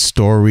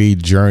story,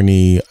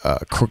 journey,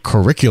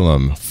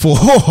 curriculum for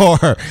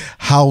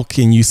how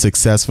can you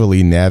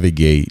successfully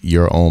navigate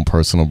your own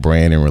personal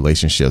brand and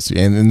relationships.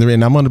 And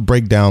I'm going to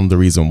break down the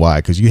reason why,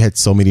 because you had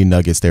so many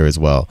nuggets there as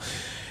well.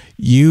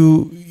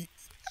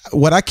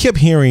 What I kept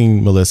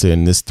hearing, Melissa,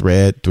 in this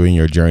thread during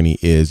your journey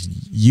is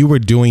you were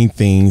doing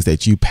things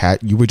that you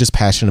were just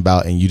passionate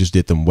about, and you just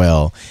did them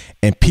well,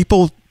 and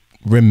people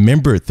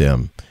remembered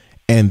them,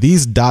 and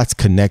these dots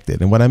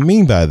connected. And what I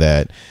mean by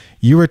that,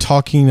 you were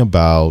talking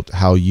about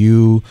how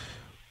you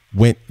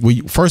when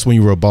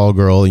you were a ball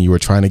girl and you were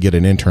trying to get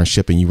an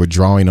internship, and you were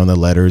drawing on the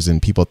letters,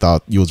 and people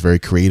thought you was very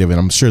creative, and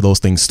I'm sure those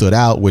things stood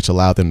out, which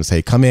allowed them to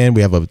say, come in,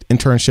 we have an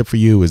internship for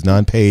you, it's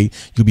non-paid,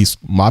 you'll be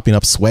mopping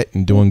up sweat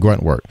and doing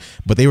grunt work.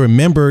 But they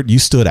remembered you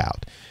stood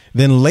out.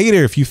 Then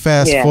later, if you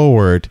fast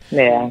forward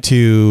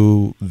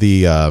to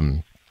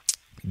the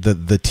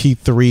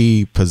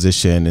T3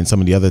 position and some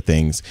of the other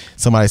things,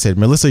 somebody said,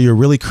 Melissa, you're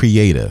really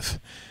creative.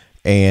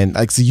 And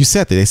like, so you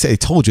said that they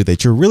told you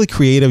that you're really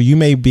creative. You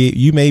may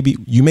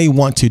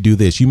want to do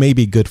this. You may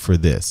be good for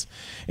this.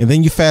 And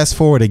then you fast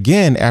forward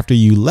again after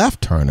you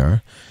left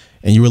Turner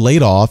and you were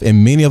laid off.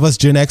 And many of us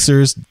Gen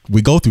Xers,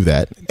 we go through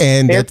that.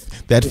 And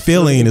that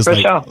feeling is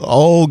like,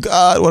 oh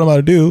God, what am I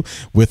to do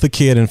with a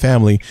kid and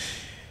family?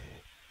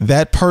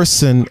 That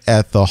person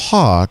at the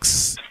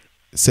Hawks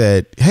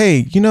said,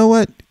 hey, you know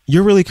what?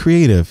 You're really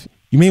creative.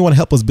 You may want to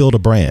help us build a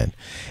brand.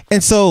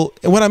 And so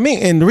what I mean,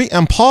 and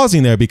I'm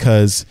pausing there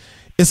because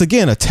it's,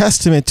 again, a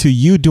testament to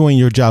you doing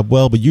your job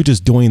well, but you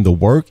just doing the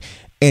work.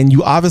 And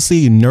you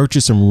obviously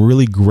nurture some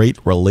really great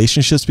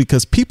relationships,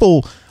 because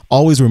people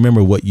always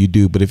remember what you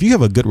do. But if you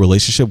have a good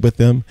relationship with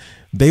them,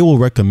 they will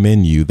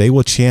recommend you. They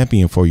will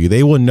champion for you.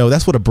 They will know.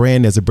 That's what a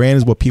brand is. A brand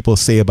is what people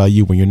say about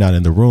you when you're not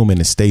in the room,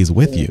 and it stays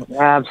with you.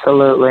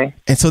 Absolutely.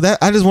 And so that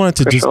I just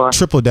wanted to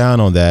triple down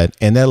on that.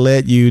 And that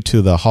led you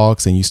to the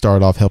Hawks, and you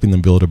started off helping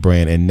them build a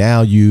brand. And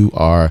now you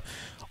are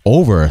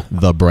over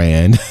the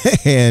brand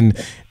and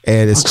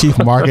as chief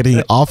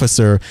marketing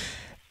officer.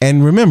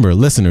 And remember,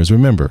 listeners,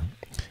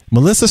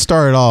 Melissa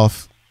started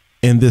off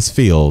in this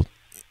field,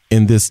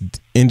 in this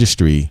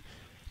industry,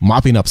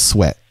 mopping up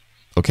sweat.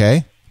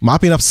 Okay.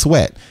 Mopping up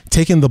sweat,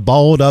 taking the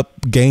balled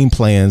up game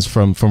plans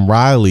from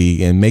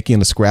Riley and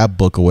making a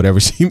scrapbook or whatever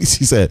she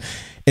said.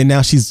 And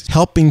now she's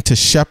helping to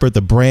shepherd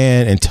the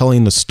brand and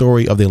telling the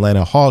story of the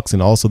Atlanta Hawks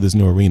and also this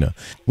new arena.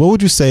 What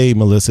would you say,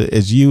 Melissa,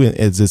 as you,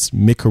 as this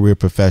mid-career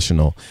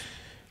professional,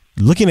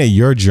 looking at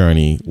your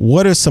journey,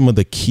 what are some of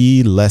the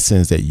key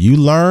lessons that you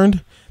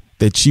learned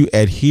that you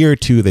adhere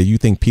to that you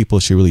think people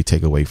should really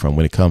take away from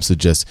when it comes to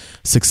just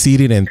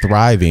succeeding and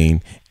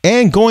thriving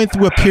and going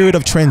through a period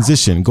of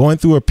transition, going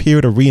through a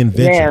period of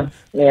reinvention?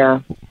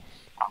 Yeah.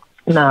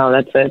 No,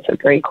 that's a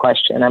great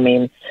question. I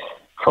mean,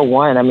 for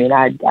one, I mean,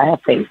 I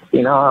have faith,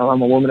 you know,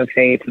 I'm a woman of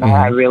faith, and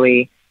I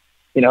really,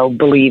 you know,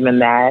 believe in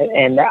that.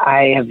 And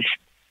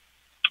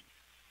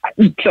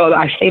so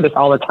I say this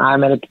all the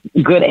time, and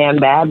it's good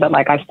and bad, but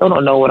like, I still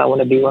don't know what I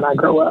want to be when I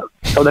grow up.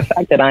 So the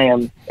fact that I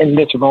am in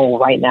this role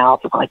right now,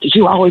 it's like, did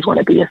you always want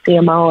to be a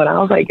CMO? And I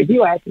was like, if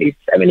you asked me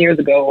 7 years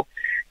ago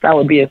if I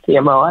would be a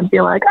CMO, I'd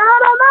be like, I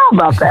don't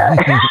know about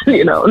that.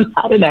 You know,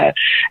 not in that,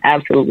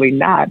 absolutely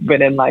not,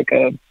 but in like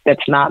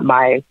that's not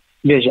my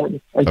vision.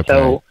 And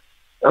so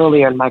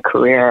earlier in my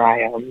career, I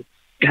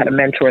had a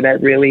mentor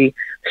that really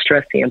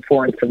stressed the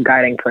importance of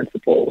guiding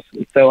principles.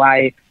 And so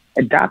I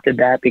adopted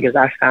that because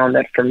I found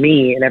that for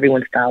me, and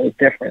everyone's style is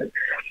different,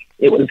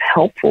 it was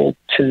helpful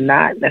to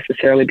not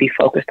necessarily be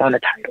focused on a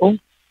title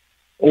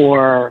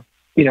or,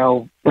 you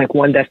know, like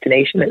one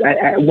destination.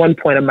 At one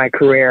point in my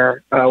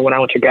career, when I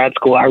went to grad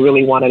school, I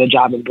really wanted a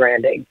job in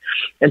branding.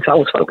 And so I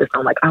was focused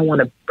on like, I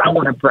want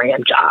a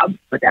brand job,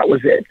 but that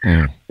was it.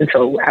 And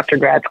so after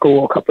grad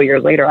school, a couple of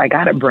years later, I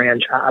got a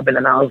brand job. And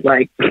then I was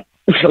like,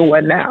 so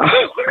what now?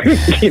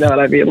 You know what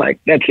I mean? Like,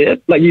 that's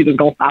it? Like, you just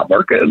gonna stop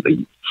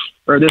working?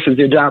 Or this is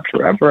your job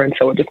forever? And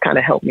so it just kind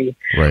of helped me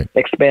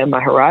expand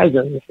my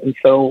horizons. And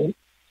so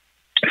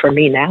for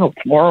me now,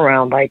 it's more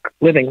around like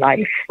living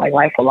life. Like,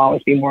 life will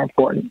always be more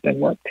important than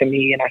work to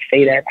me. And I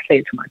say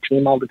it to my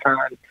team all the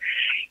time.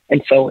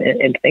 And so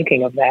in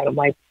thinking of that, I'm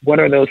like, what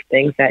are those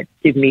things that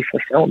give me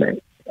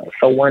fulfillment?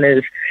 So one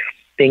is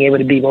being able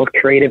to be both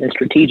creative and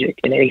strategic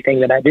in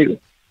anything that I do,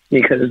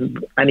 because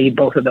I need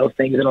both of those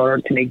things in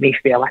order to make me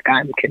feel like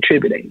I'm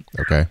contributing.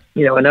 Okay.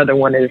 You know, another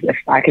one is if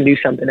I can do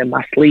something in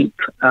my sleep,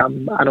 I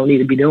don't need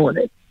to be doing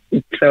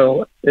it.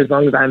 So as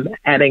long as I'm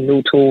adding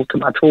new tools to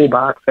my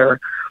toolbox, or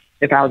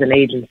if I was an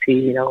agency,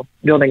 you know,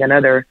 building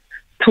another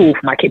tool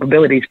for my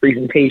capabilities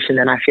presentation,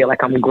 then I feel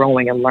like I'm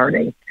growing and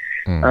learning.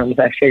 So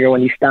I figure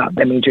when you stop,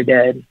 that means you're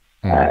dead.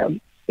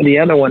 The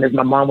other one is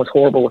my mom was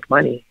horrible with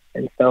money.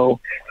 And so,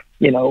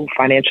 you know,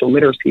 financial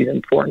literacy is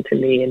important to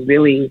me, and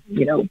really,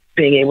 you know,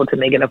 being able to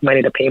make enough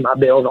money to pay my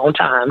bills on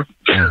time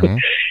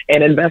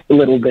and invest a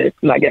little bit,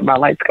 not get my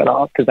lights cut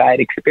off, because I had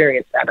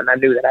experienced that and I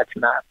knew that that's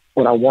not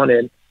what I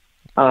wanted.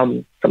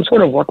 Some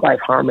sort of work-life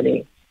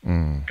harmony.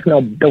 You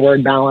know, the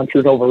word balance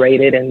is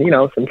overrated, and, you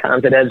know,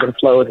 sometimes it ebbs and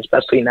flows,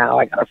 especially now.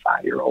 I got a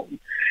 5-year-old.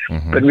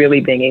 But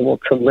really being able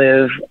to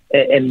live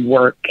and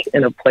work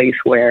in a place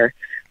where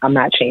I'm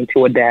not chained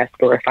to a desk,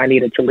 or if I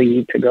needed to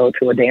leave to go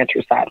to a dance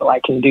recital, I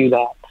can do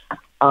that.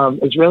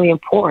 Is really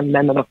important.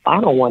 And then the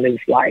final one is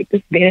like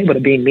just being able to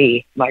be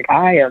me. Like,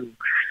 I am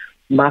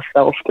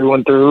myself through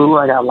and through.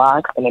 I got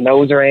locks and a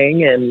nose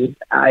ring, and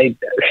I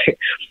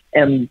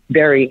am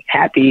very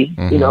happy,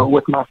 you know,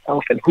 with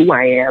myself and who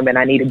I am. And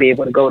I need to be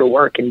able to go to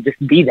work and just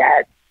be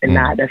that, and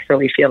not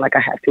necessarily feel like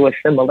I have to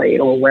assimilate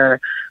or wear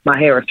my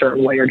hair a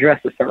certain way or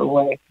dress a certain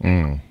way.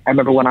 I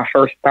remember when I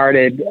first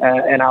started,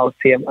 and I was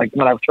like,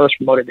 when I was first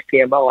promoted to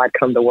CMO, I'd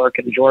come to work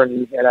in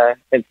Jordans and a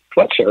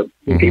sweatshirt.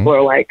 And people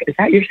are like, "Is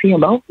that your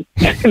CMO?"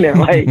 And they're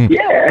like,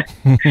 "Yeah."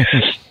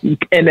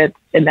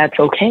 and that's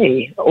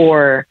okay.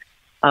 Or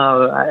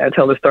I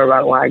tell the story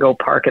about when I go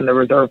park in the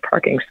reserved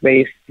parking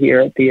space here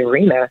at the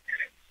arena,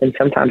 and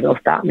sometimes they'll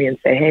stop me and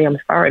say, "Hey, I'm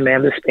sorry,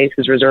 ma'am, this space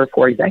is reserved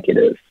for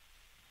executives."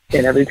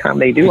 And every time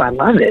they do, I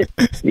love it,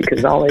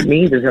 because all it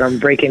means is that I'm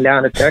breaking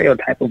down a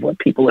stereotype of what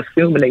people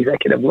assume an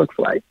executive looks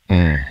like.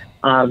 And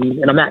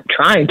I'm not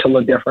trying to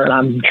look different.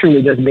 I'm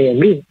truly just being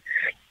me.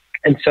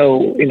 And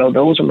so, you know,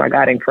 those are my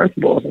guiding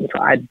principles. And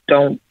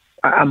so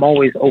I'm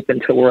always open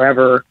to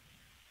wherever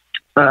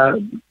God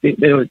and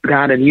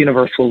the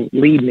universe will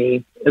lead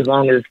me, as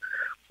long as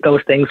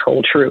those things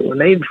hold true. And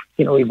they've,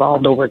 you know,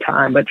 evolved over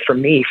time. But for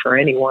me, for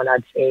anyone,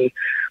 I'd say,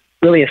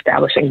 really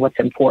establishing what's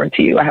important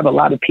to you. I have a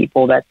lot of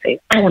people that say,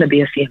 "I want to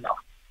be a CMO."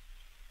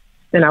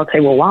 And I'll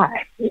say, "Well, why?"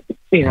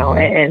 You know,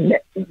 and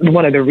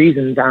one of the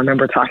reasons, I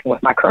remember talking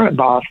with my current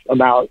boss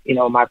about, you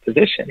know, my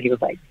position. He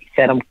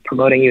said, "I'm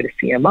promoting you to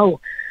CMO."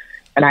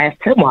 And I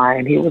asked him why.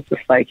 And he was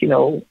just like, "You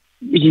know,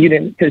 you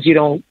didn't, because you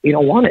don't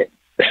want it.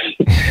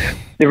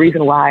 The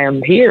reason why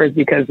I'm here is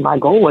because my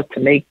goal was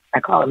to make, I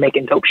call it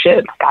making dope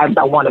shit. I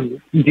want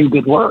to do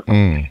good work.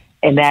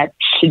 And that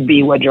should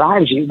be what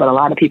drives you. But a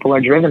lot of people are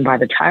driven by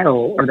the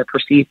title or the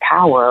perceived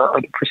power or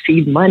the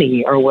perceived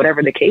money or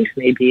whatever the case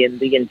may be. And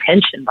the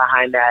intention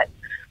behind that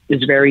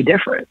is very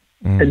different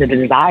than the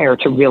desire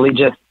to really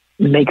just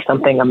make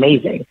something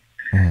amazing.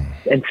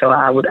 And so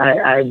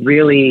I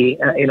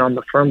really, I'm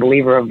a firm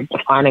believer of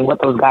defining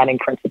what those guiding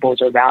principles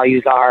or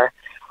values are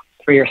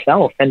for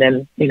yourself. And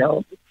then,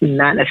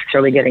 not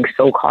necessarily getting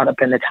so caught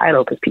up in the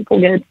title, because people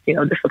get,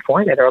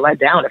 disappointed or let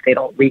down if they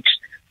don't reach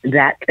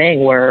that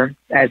thing, where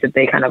as if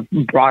they kind of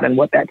broaden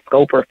what that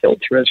scope or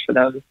filter is for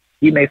them.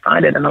 You may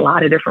find it in a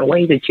lot of different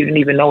ways that you didn't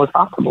even know was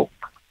possible.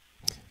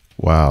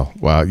 Wow.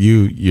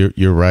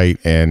 You're right.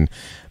 And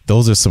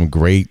those are some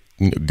great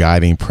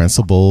guiding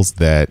principles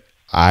that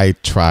I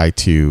try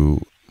to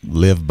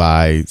live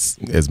by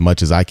as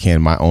much as I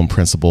can. My own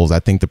principles. I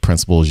think the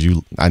principles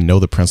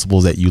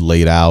that you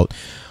laid out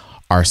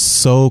are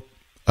so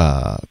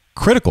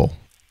critical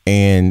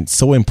and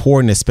so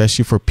important,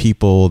 especially for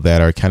people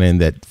that are kind of in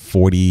that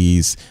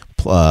 40s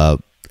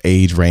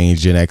age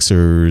range, Gen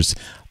Xers,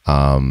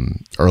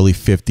 early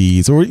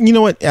 50s, or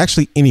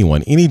actually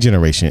any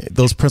generation.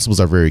 Those principles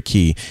are very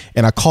key.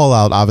 And I call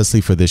out obviously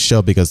for this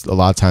show because a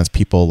lot of times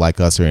people like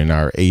us are in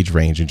our age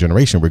range and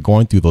generation. We're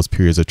going through those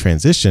periods of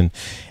transition,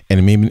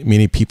 and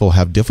many people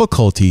have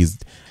difficulties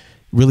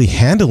really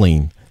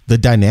handling the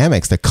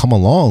dynamics that come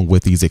along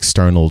with these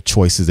external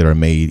choices that are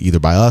made either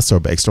by us or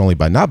externally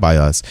by not by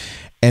us.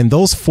 And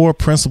those 4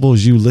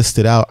 principles you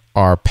listed out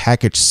are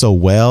packaged so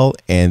well,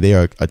 and they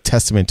are a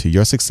testament to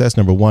your success.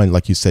 Number one,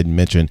 like you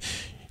mentioned,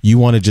 you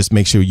want to just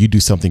make sure you do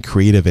something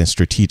creative and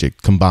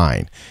strategic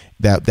combined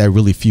that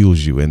really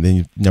fuels you. And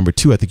then number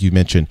 2, I think you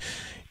mentioned,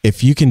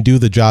 if you can do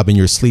the job in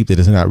your sleep that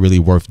is not really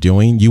worth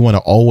doing, you want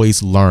to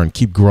always learn,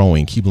 keep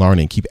growing, keep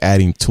learning, keep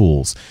adding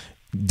tools,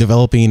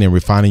 developing and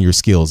refining your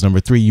skills. Number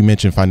 3, you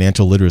mentioned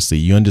financial literacy.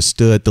 You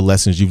understood the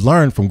lessons you've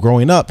learned from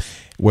growing up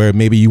where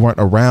maybe you weren't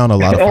around a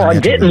lot of I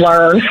didn't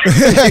learn.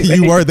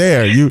 You were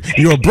there. You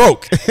were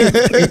broke.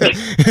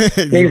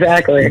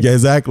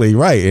 Exactly.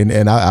 Right.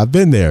 And I've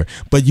been there.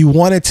 But you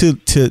wanted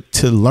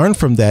to learn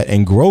from that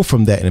and grow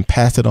from that and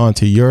pass it on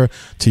to your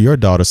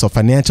daughter. So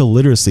financial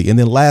literacy. And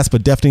then last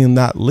but definitely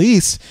not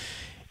least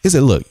is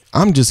that, look,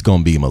 I'm just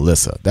going to be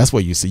Melissa. That's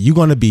what you say. You're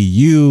going to be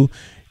you.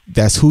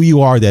 That's who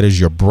you are. That is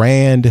your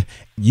brand.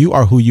 You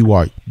are who you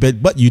are.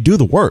 But you do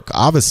the work,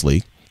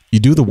 obviously. You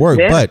do the work,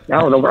 but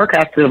the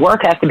work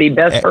has to be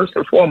best first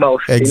and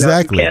foremost.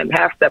 Exactly. You can't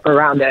half step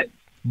around that.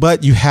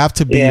 But you have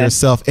to be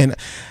yourself. And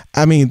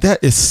I mean,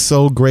 that is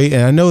so great.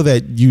 And I know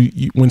that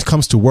you when it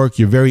comes to work,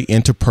 you're very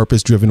into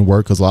purpose driven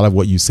work, because a lot of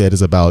what you said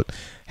is about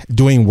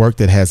doing work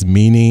that has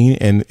meaning.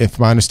 And if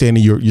my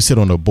understanding, you sit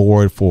on a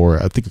board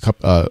for, I think,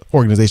 a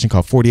organization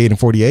called 48 and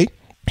 48.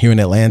 Here in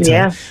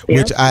Atlanta,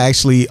 which I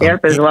actually...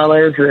 as well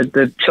as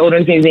the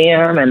Children's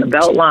Museum and the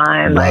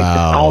Beltline,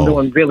 just all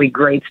doing really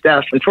great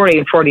stuff. And 48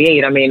 and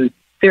 48, I mean,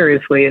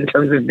 seriously, in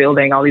terms of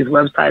building all these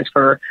websites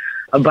for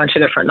a bunch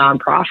of different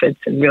nonprofits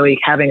and really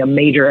having a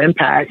major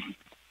impact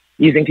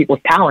using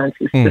people's talents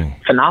is just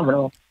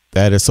phenomenal.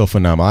 That is so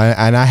phenomenal.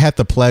 And I had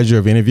the pleasure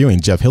of interviewing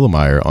Jeff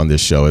Hillemeyer on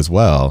this show as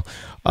well.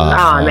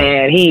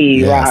 Man,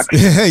 he rocks.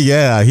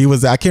 Yeah, he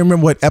was. I can't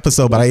remember what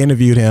episode, but I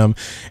interviewed him.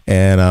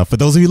 And for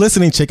those of you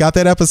listening, check out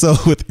that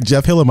episode with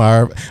Jeff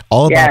Hillemeyer.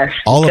 All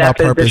about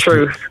purpose. The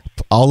truth.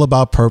 All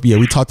about purpose. Yeah,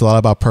 we talked a lot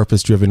about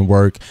purpose-driven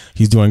work.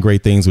 He's doing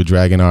great things with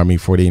Dragon Army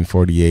 48 and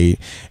 48,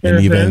 and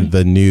even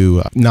the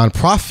new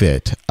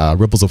nonprofit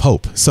Ripples of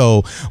Hope.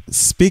 So,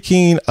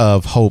 speaking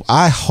of hope,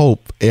 I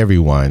hope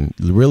everyone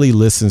really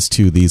listens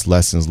to these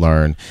lessons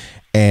learned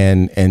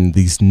and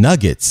these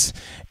nuggets.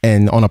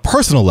 And on a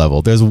personal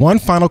level, there's one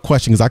final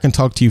question, because I can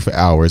talk to you for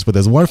hours, but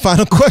there's one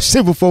final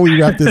question before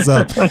we wrap this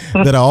up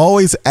that I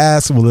always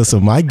ask Melissa,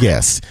 my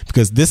guest,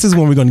 because this is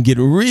when we're going to get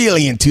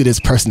really into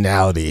this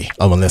personality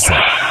of Melissa.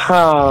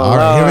 All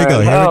right, here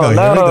we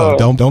go.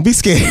 Don't be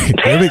scared.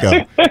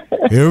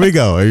 Here we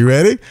go. Are you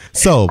ready?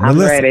 So, I'm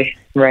Melissa,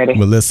 ready.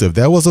 Melissa, if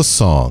there was a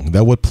song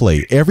that would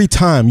play every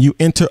time you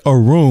enter a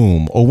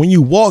room or when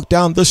you walk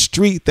down the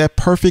street that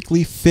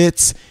perfectly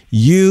fits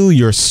you,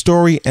 your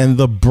story, and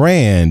the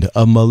brand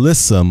of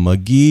Melissa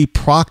McGhie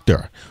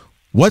Proctor,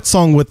 what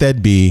song would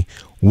that be?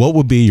 What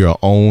would be your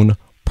own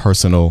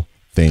personal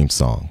theme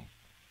song?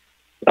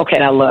 Okay,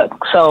 now look.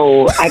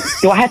 So,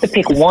 do I have to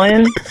pick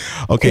one?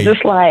 Okay,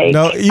 just like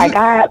no, I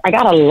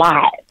got a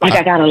lot.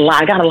 I got a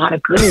lot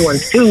of good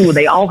ones too.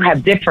 They all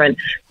have different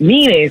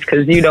meanings because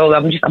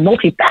I'm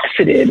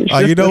multifaceted.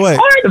 It's you know what?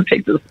 Hard to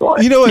pick this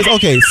one. You know what?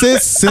 Okay,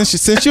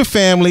 since your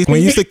family,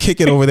 when you used to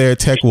kick it over there at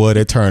Techwood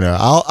at Turner,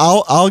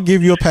 I'll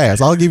give you a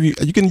pass. I'll give you.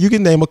 You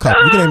can name a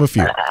couple. You can name a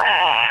few.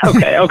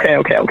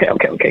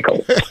 Okay,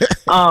 cool.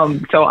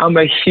 So I'm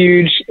a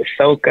huge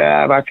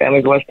soca. My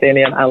family's West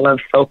Indian. I love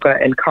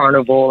soca and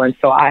carnival, and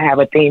so I have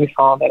a theme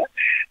song that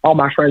all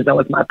my friends know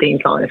is my theme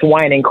song. It's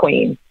Wine and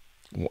Queen.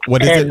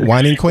 What is it?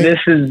 Whining Queen?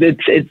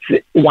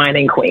 It's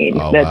Whining Queen.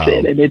 Oh, That's wow.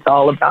 it. And it's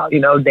all about,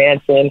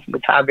 dancing from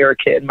the time you're a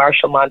kid.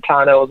 Marshall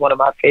Montano was one of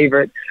my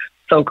favorite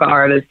soca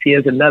artists. He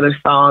has another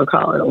song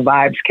called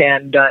Vibes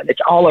Can Done.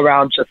 It's all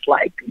around just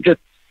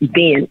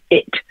being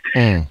it,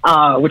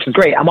 which is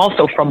great. I'm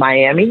also from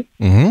Miami.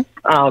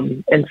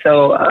 Mm-hmm. And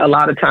so a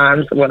lot of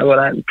times when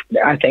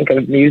I think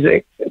of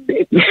music,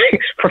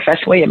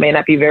 professionally, it may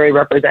not be very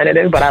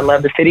representative, but I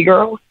love the city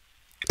girls.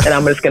 And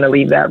I'm just going to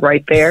leave that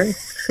right there.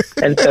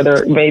 And so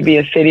there may be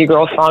a city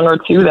girl song or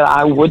two that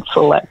I would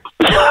select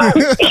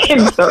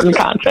in certain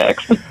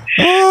contexts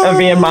of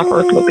being my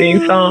personal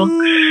theme song.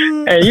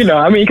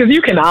 And, because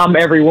you can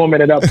every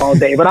woman it up all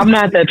day, but I'm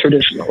not that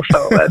traditional.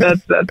 So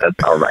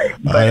that's all right.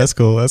 But, that's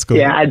cool. That's cool.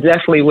 Yeah, I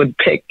definitely would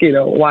pick,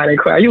 Whining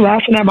Queen. Are you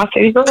laughing at my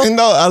city girl?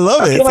 No, I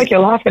love it. I feel like you're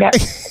laughing at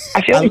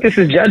I feel like this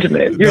is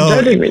judgment. You're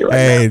judging me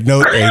right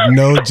now.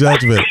 No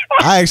judgment.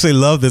 I actually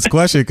love this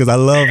question because I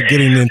love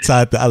getting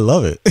inside. I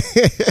love it.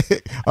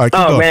 All right,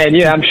 going. Man,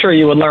 yeah, I'm sure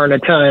you would learn a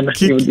ton.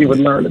 You would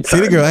learn a ton.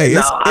 City girl, hey,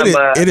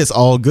 it is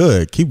all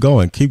good. Keep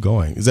going.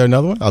 Is there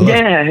another one?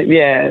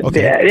 Yeah.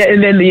 Okay. Yeah.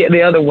 And then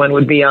the other one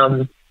would be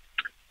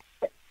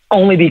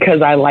only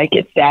because I like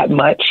it that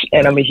much,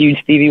 and I'm a huge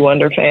Stevie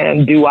Wonder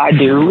fan. Do I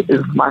Do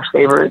is my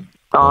favorite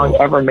song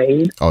ever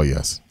made. Oh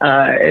yes.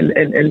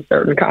 In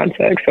certain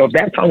contexts. So if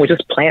that song was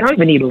just playing, I don't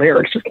even need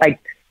lyrics. Just like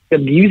the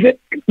music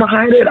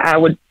behind it,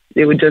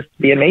 it would just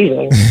be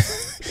amazing.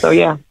 So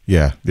yeah.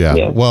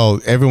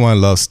 Well,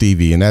 everyone loves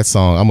Stevie, and that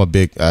song.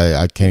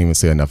 I can't even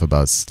say enough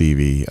about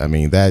Stevie. I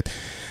mean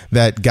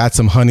that got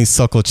some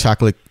honeysuckle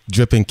chocolate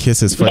dripping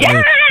kisses for me.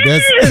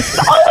 Yes,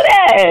 all of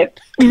that.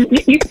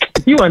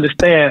 You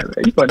understand.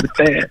 You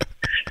understand.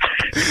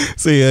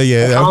 So yeah.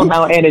 It's all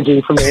about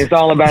energy for me. It's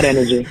all about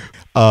energy.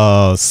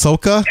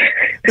 Soca.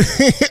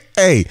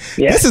 Hey,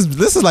 this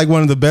is like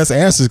one of the best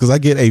answers because I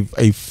get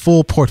a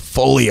full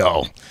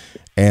portfolio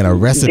and a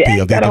recipe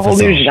of got a whole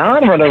new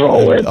genre to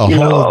roll with. A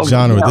whole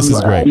genre. This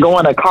is great.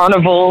 Going to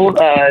Carnival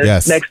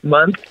next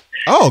month.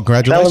 Oh,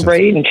 congratulations!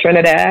 Celebrating in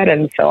Trinidad,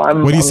 and so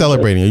I'm. What are you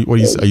celebrating? Are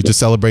you just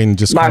celebrating?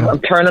 I'm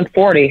turning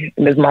 40.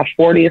 It is my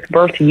 40th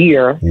birth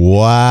year.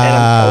 Wow! And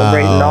I'm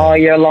celebrating all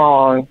year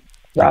long.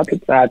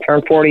 I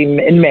turned 40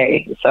 in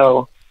May,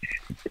 so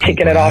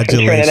kicking it off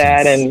in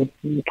Trinidad and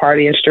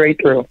partying straight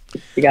through.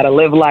 You got to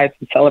live life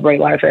and celebrate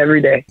life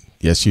every day.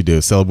 Yes, you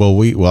do. So,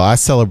 I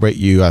celebrate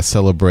you. I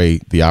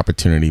celebrate the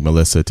opportunity,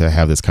 Melissa, to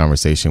have this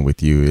conversation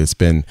with you. It's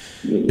been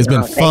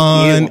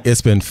fun.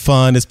 It's been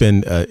fun. It's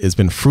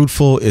been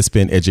fruitful. It's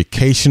been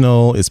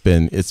educational. It's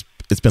been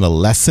a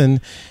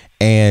lesson.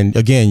 And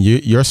again,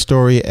 your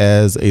story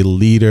as a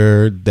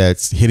leader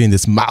that's hitting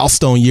this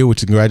milestone year,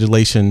 which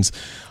congratulations.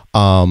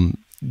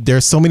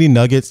 There's so many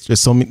nuggets. There's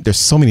so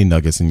many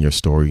nuggets in your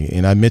story,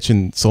 and I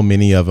mentioned so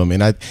many of them.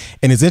 And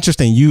it's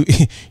interesting.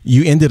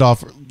 You ended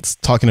off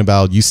talking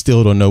about you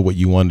still don't know what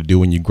you want to do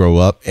when you grow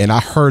up, and I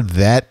heard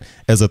that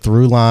as a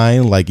through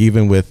line. Like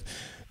even with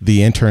the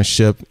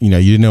internship, you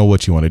didn't know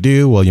what you want to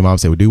do. Well, your mom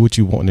said, "Well, do what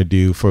you want to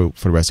do for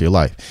the rest of your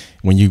life."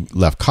 When you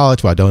left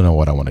college, well, I don't know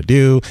what I want to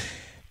do.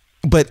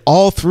 But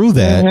all through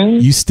that,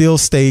 you still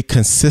stay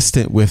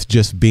consistent with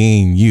just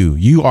being you.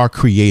 You are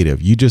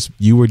creative.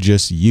 You were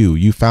just you.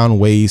 You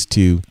found ways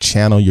to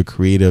channel your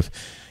creative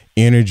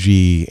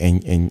energy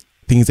and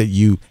things that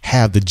you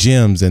have, the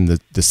gems and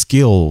the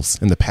skills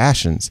and the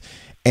passions,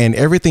 and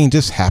everything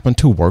just happened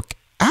to work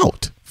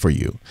out for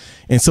you.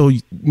 And so,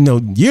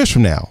 years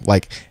from now,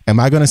 like, am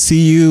I going to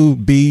see you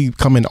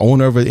become an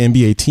owner of an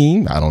NBA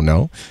team? I don't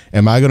know.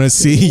 Am I going to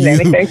see you?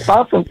 Anything's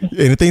possible.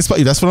 Anything's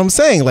possible. That's what I'm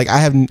saying. Like,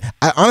 I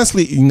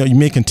honestly, you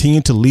may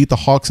continue to lead the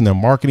Hawks in their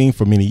marketing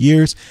for many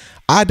years.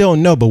 I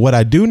don't know. But what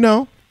I do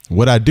know,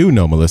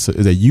 Melissa,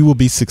 is that you will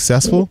be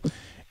successful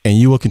and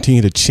you will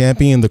continue to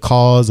champion the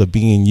cause of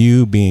being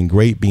you, being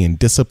great, being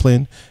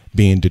disciplined,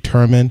 being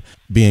determined,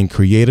 being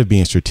creative,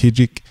 being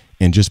strategic,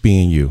 and just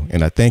being you.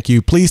 And I thank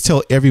you. Please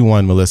tell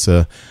everyone,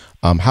 Melissa,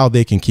 how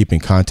they can keep in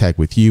contact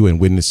with you and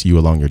witness you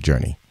along your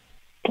journey.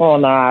 Well,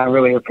 no, I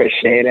really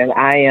appreciate it.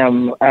 I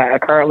am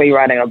currently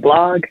writing a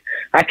blog,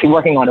 actually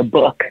working on a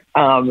book.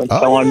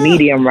 On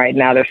Medium right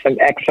now, there's some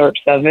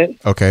excerpts of it.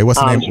 Okay, what's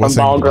the name? From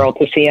Ball Girl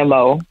to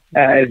CMO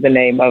is the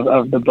name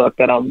of the book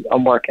that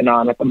I'm working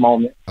on at the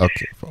moment.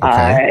 Okay.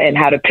 And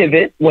how to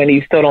pivot when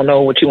you still don't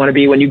know what you want to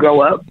be when you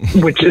grow up,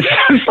 which is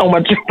so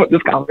much of what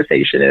this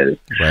conversation is.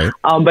 Right.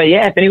 But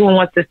yeah, if anyone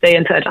wants to stay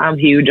in touch, I'm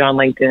huge on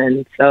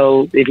LinkedIn.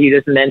 So if you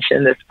just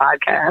mention this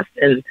podcast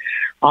and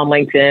on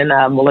LinkedIn,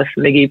 Melissa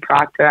McGhie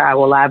Proctor, I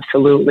will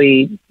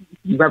absolutely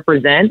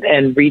represent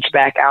and reach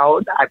back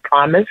out. I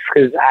promise,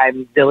 because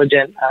I'm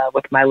diligent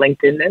with my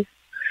LinkedInness.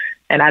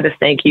 And I just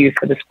thank you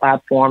for this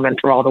platform and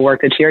for all the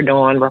work that you're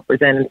doing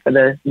representing for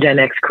the Gen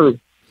X crew.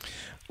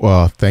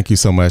 Well, thank you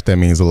so much. That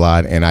means a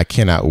lot. And I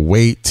cannot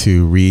wait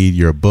to read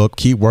your book.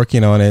 Keep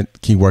working on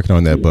it. Keep working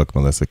on that book,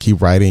 Melissa.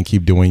 Keep writing,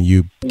 keep doing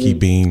you, keep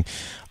being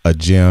a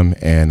gem.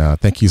 And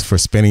thank you for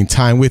spending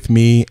time with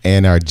me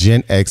and our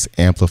Gen X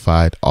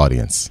Amplified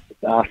audience.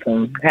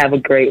 Awesome. Have a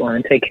great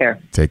one. Take care.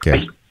 Take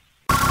care.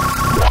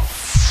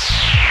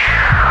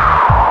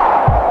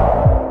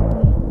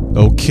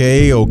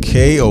 Okay.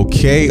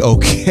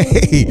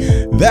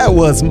 That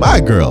was my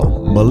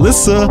girl,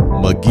 Melissa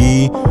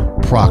McGhie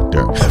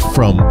Proctor,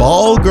 from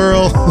ball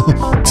girl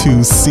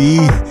to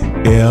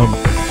CMO.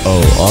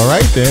 All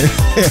right then.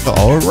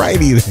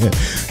 Alrighty then.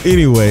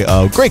 Anyway,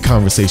 great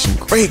conversation.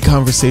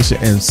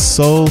 And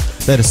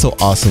that is so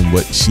awesome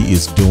what she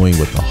is doing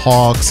with the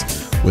Hawks,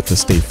 with the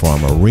State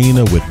Farm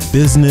Arena, with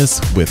business,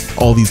 with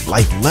all these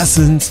life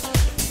lessons.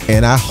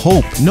 And I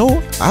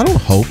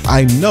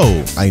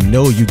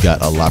know you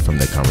got a lot from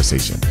that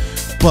conversation.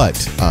 But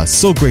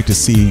so great to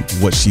see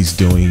what she's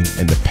doing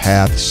and the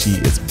path she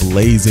is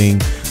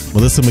blazing.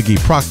 Melissa McGhie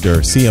Proctor,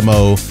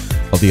 CMO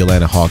of the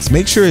Atlanta Hawks.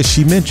 Make sure, as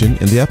she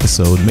mentioned in the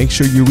episode, make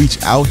sure you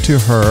reach out to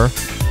her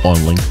on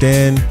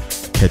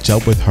LinkedIn, catch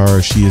up with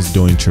her. She is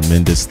doing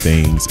tremendous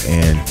things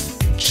and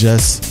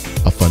just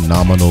a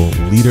phenomenal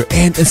leader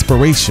and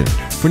inspiration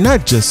for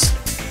not just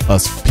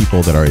us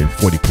people that are in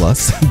 40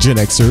 plus, Gen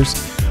Xers,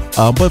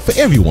 but for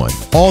everyone,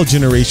 all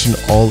generation,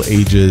 all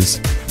ages.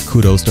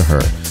 Kudos to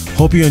her.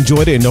 Hope you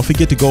enjoyed it, and don't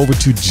forget to go over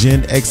to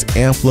Gen X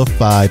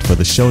Amplified for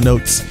the show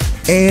notes,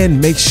 and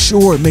make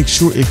sure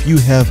if you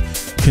have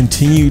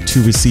continued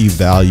to receive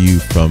value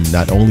from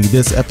not only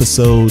this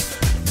episode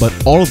but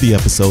all of the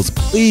episodes,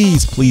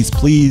 please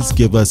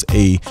give us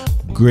a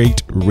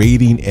great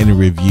rating and a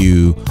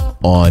review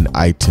on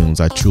iTunes.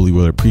 I truly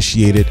will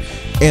appreciate it.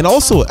 And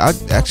also, I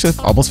actually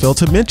almost failed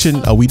to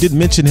mention, we did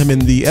mention him in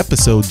the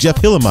episode,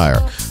 Jeff Hillemeyer,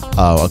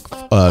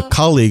 a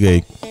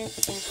colleague,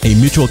 a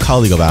mutual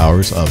colleague of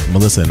ours, of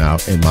Melissa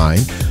and mine.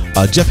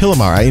 Jeff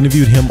Hillemeyer, I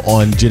interviewed him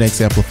on Gen X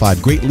Amplified.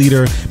 Great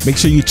leader. Make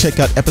sure you check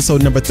out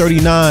episode number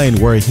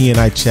 39, where he and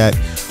I chat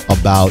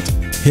about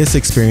his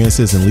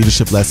experiences and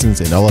leadership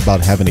lessons and all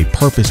about having a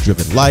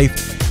purpose-driven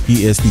life.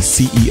 He is the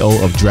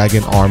CEO of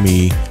Dragon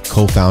Army,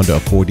 co-founder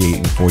of 48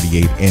 and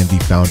 48, and the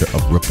founder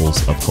of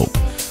Ripples of Hope.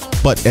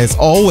 But as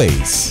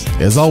always,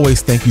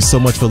 thank you so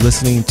much for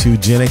listening to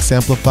Gen X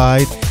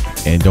Amplified.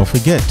 And don't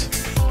forget,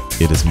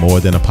 it is more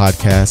than a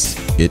podcast.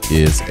 It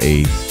is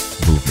a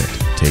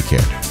movement. Take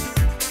care.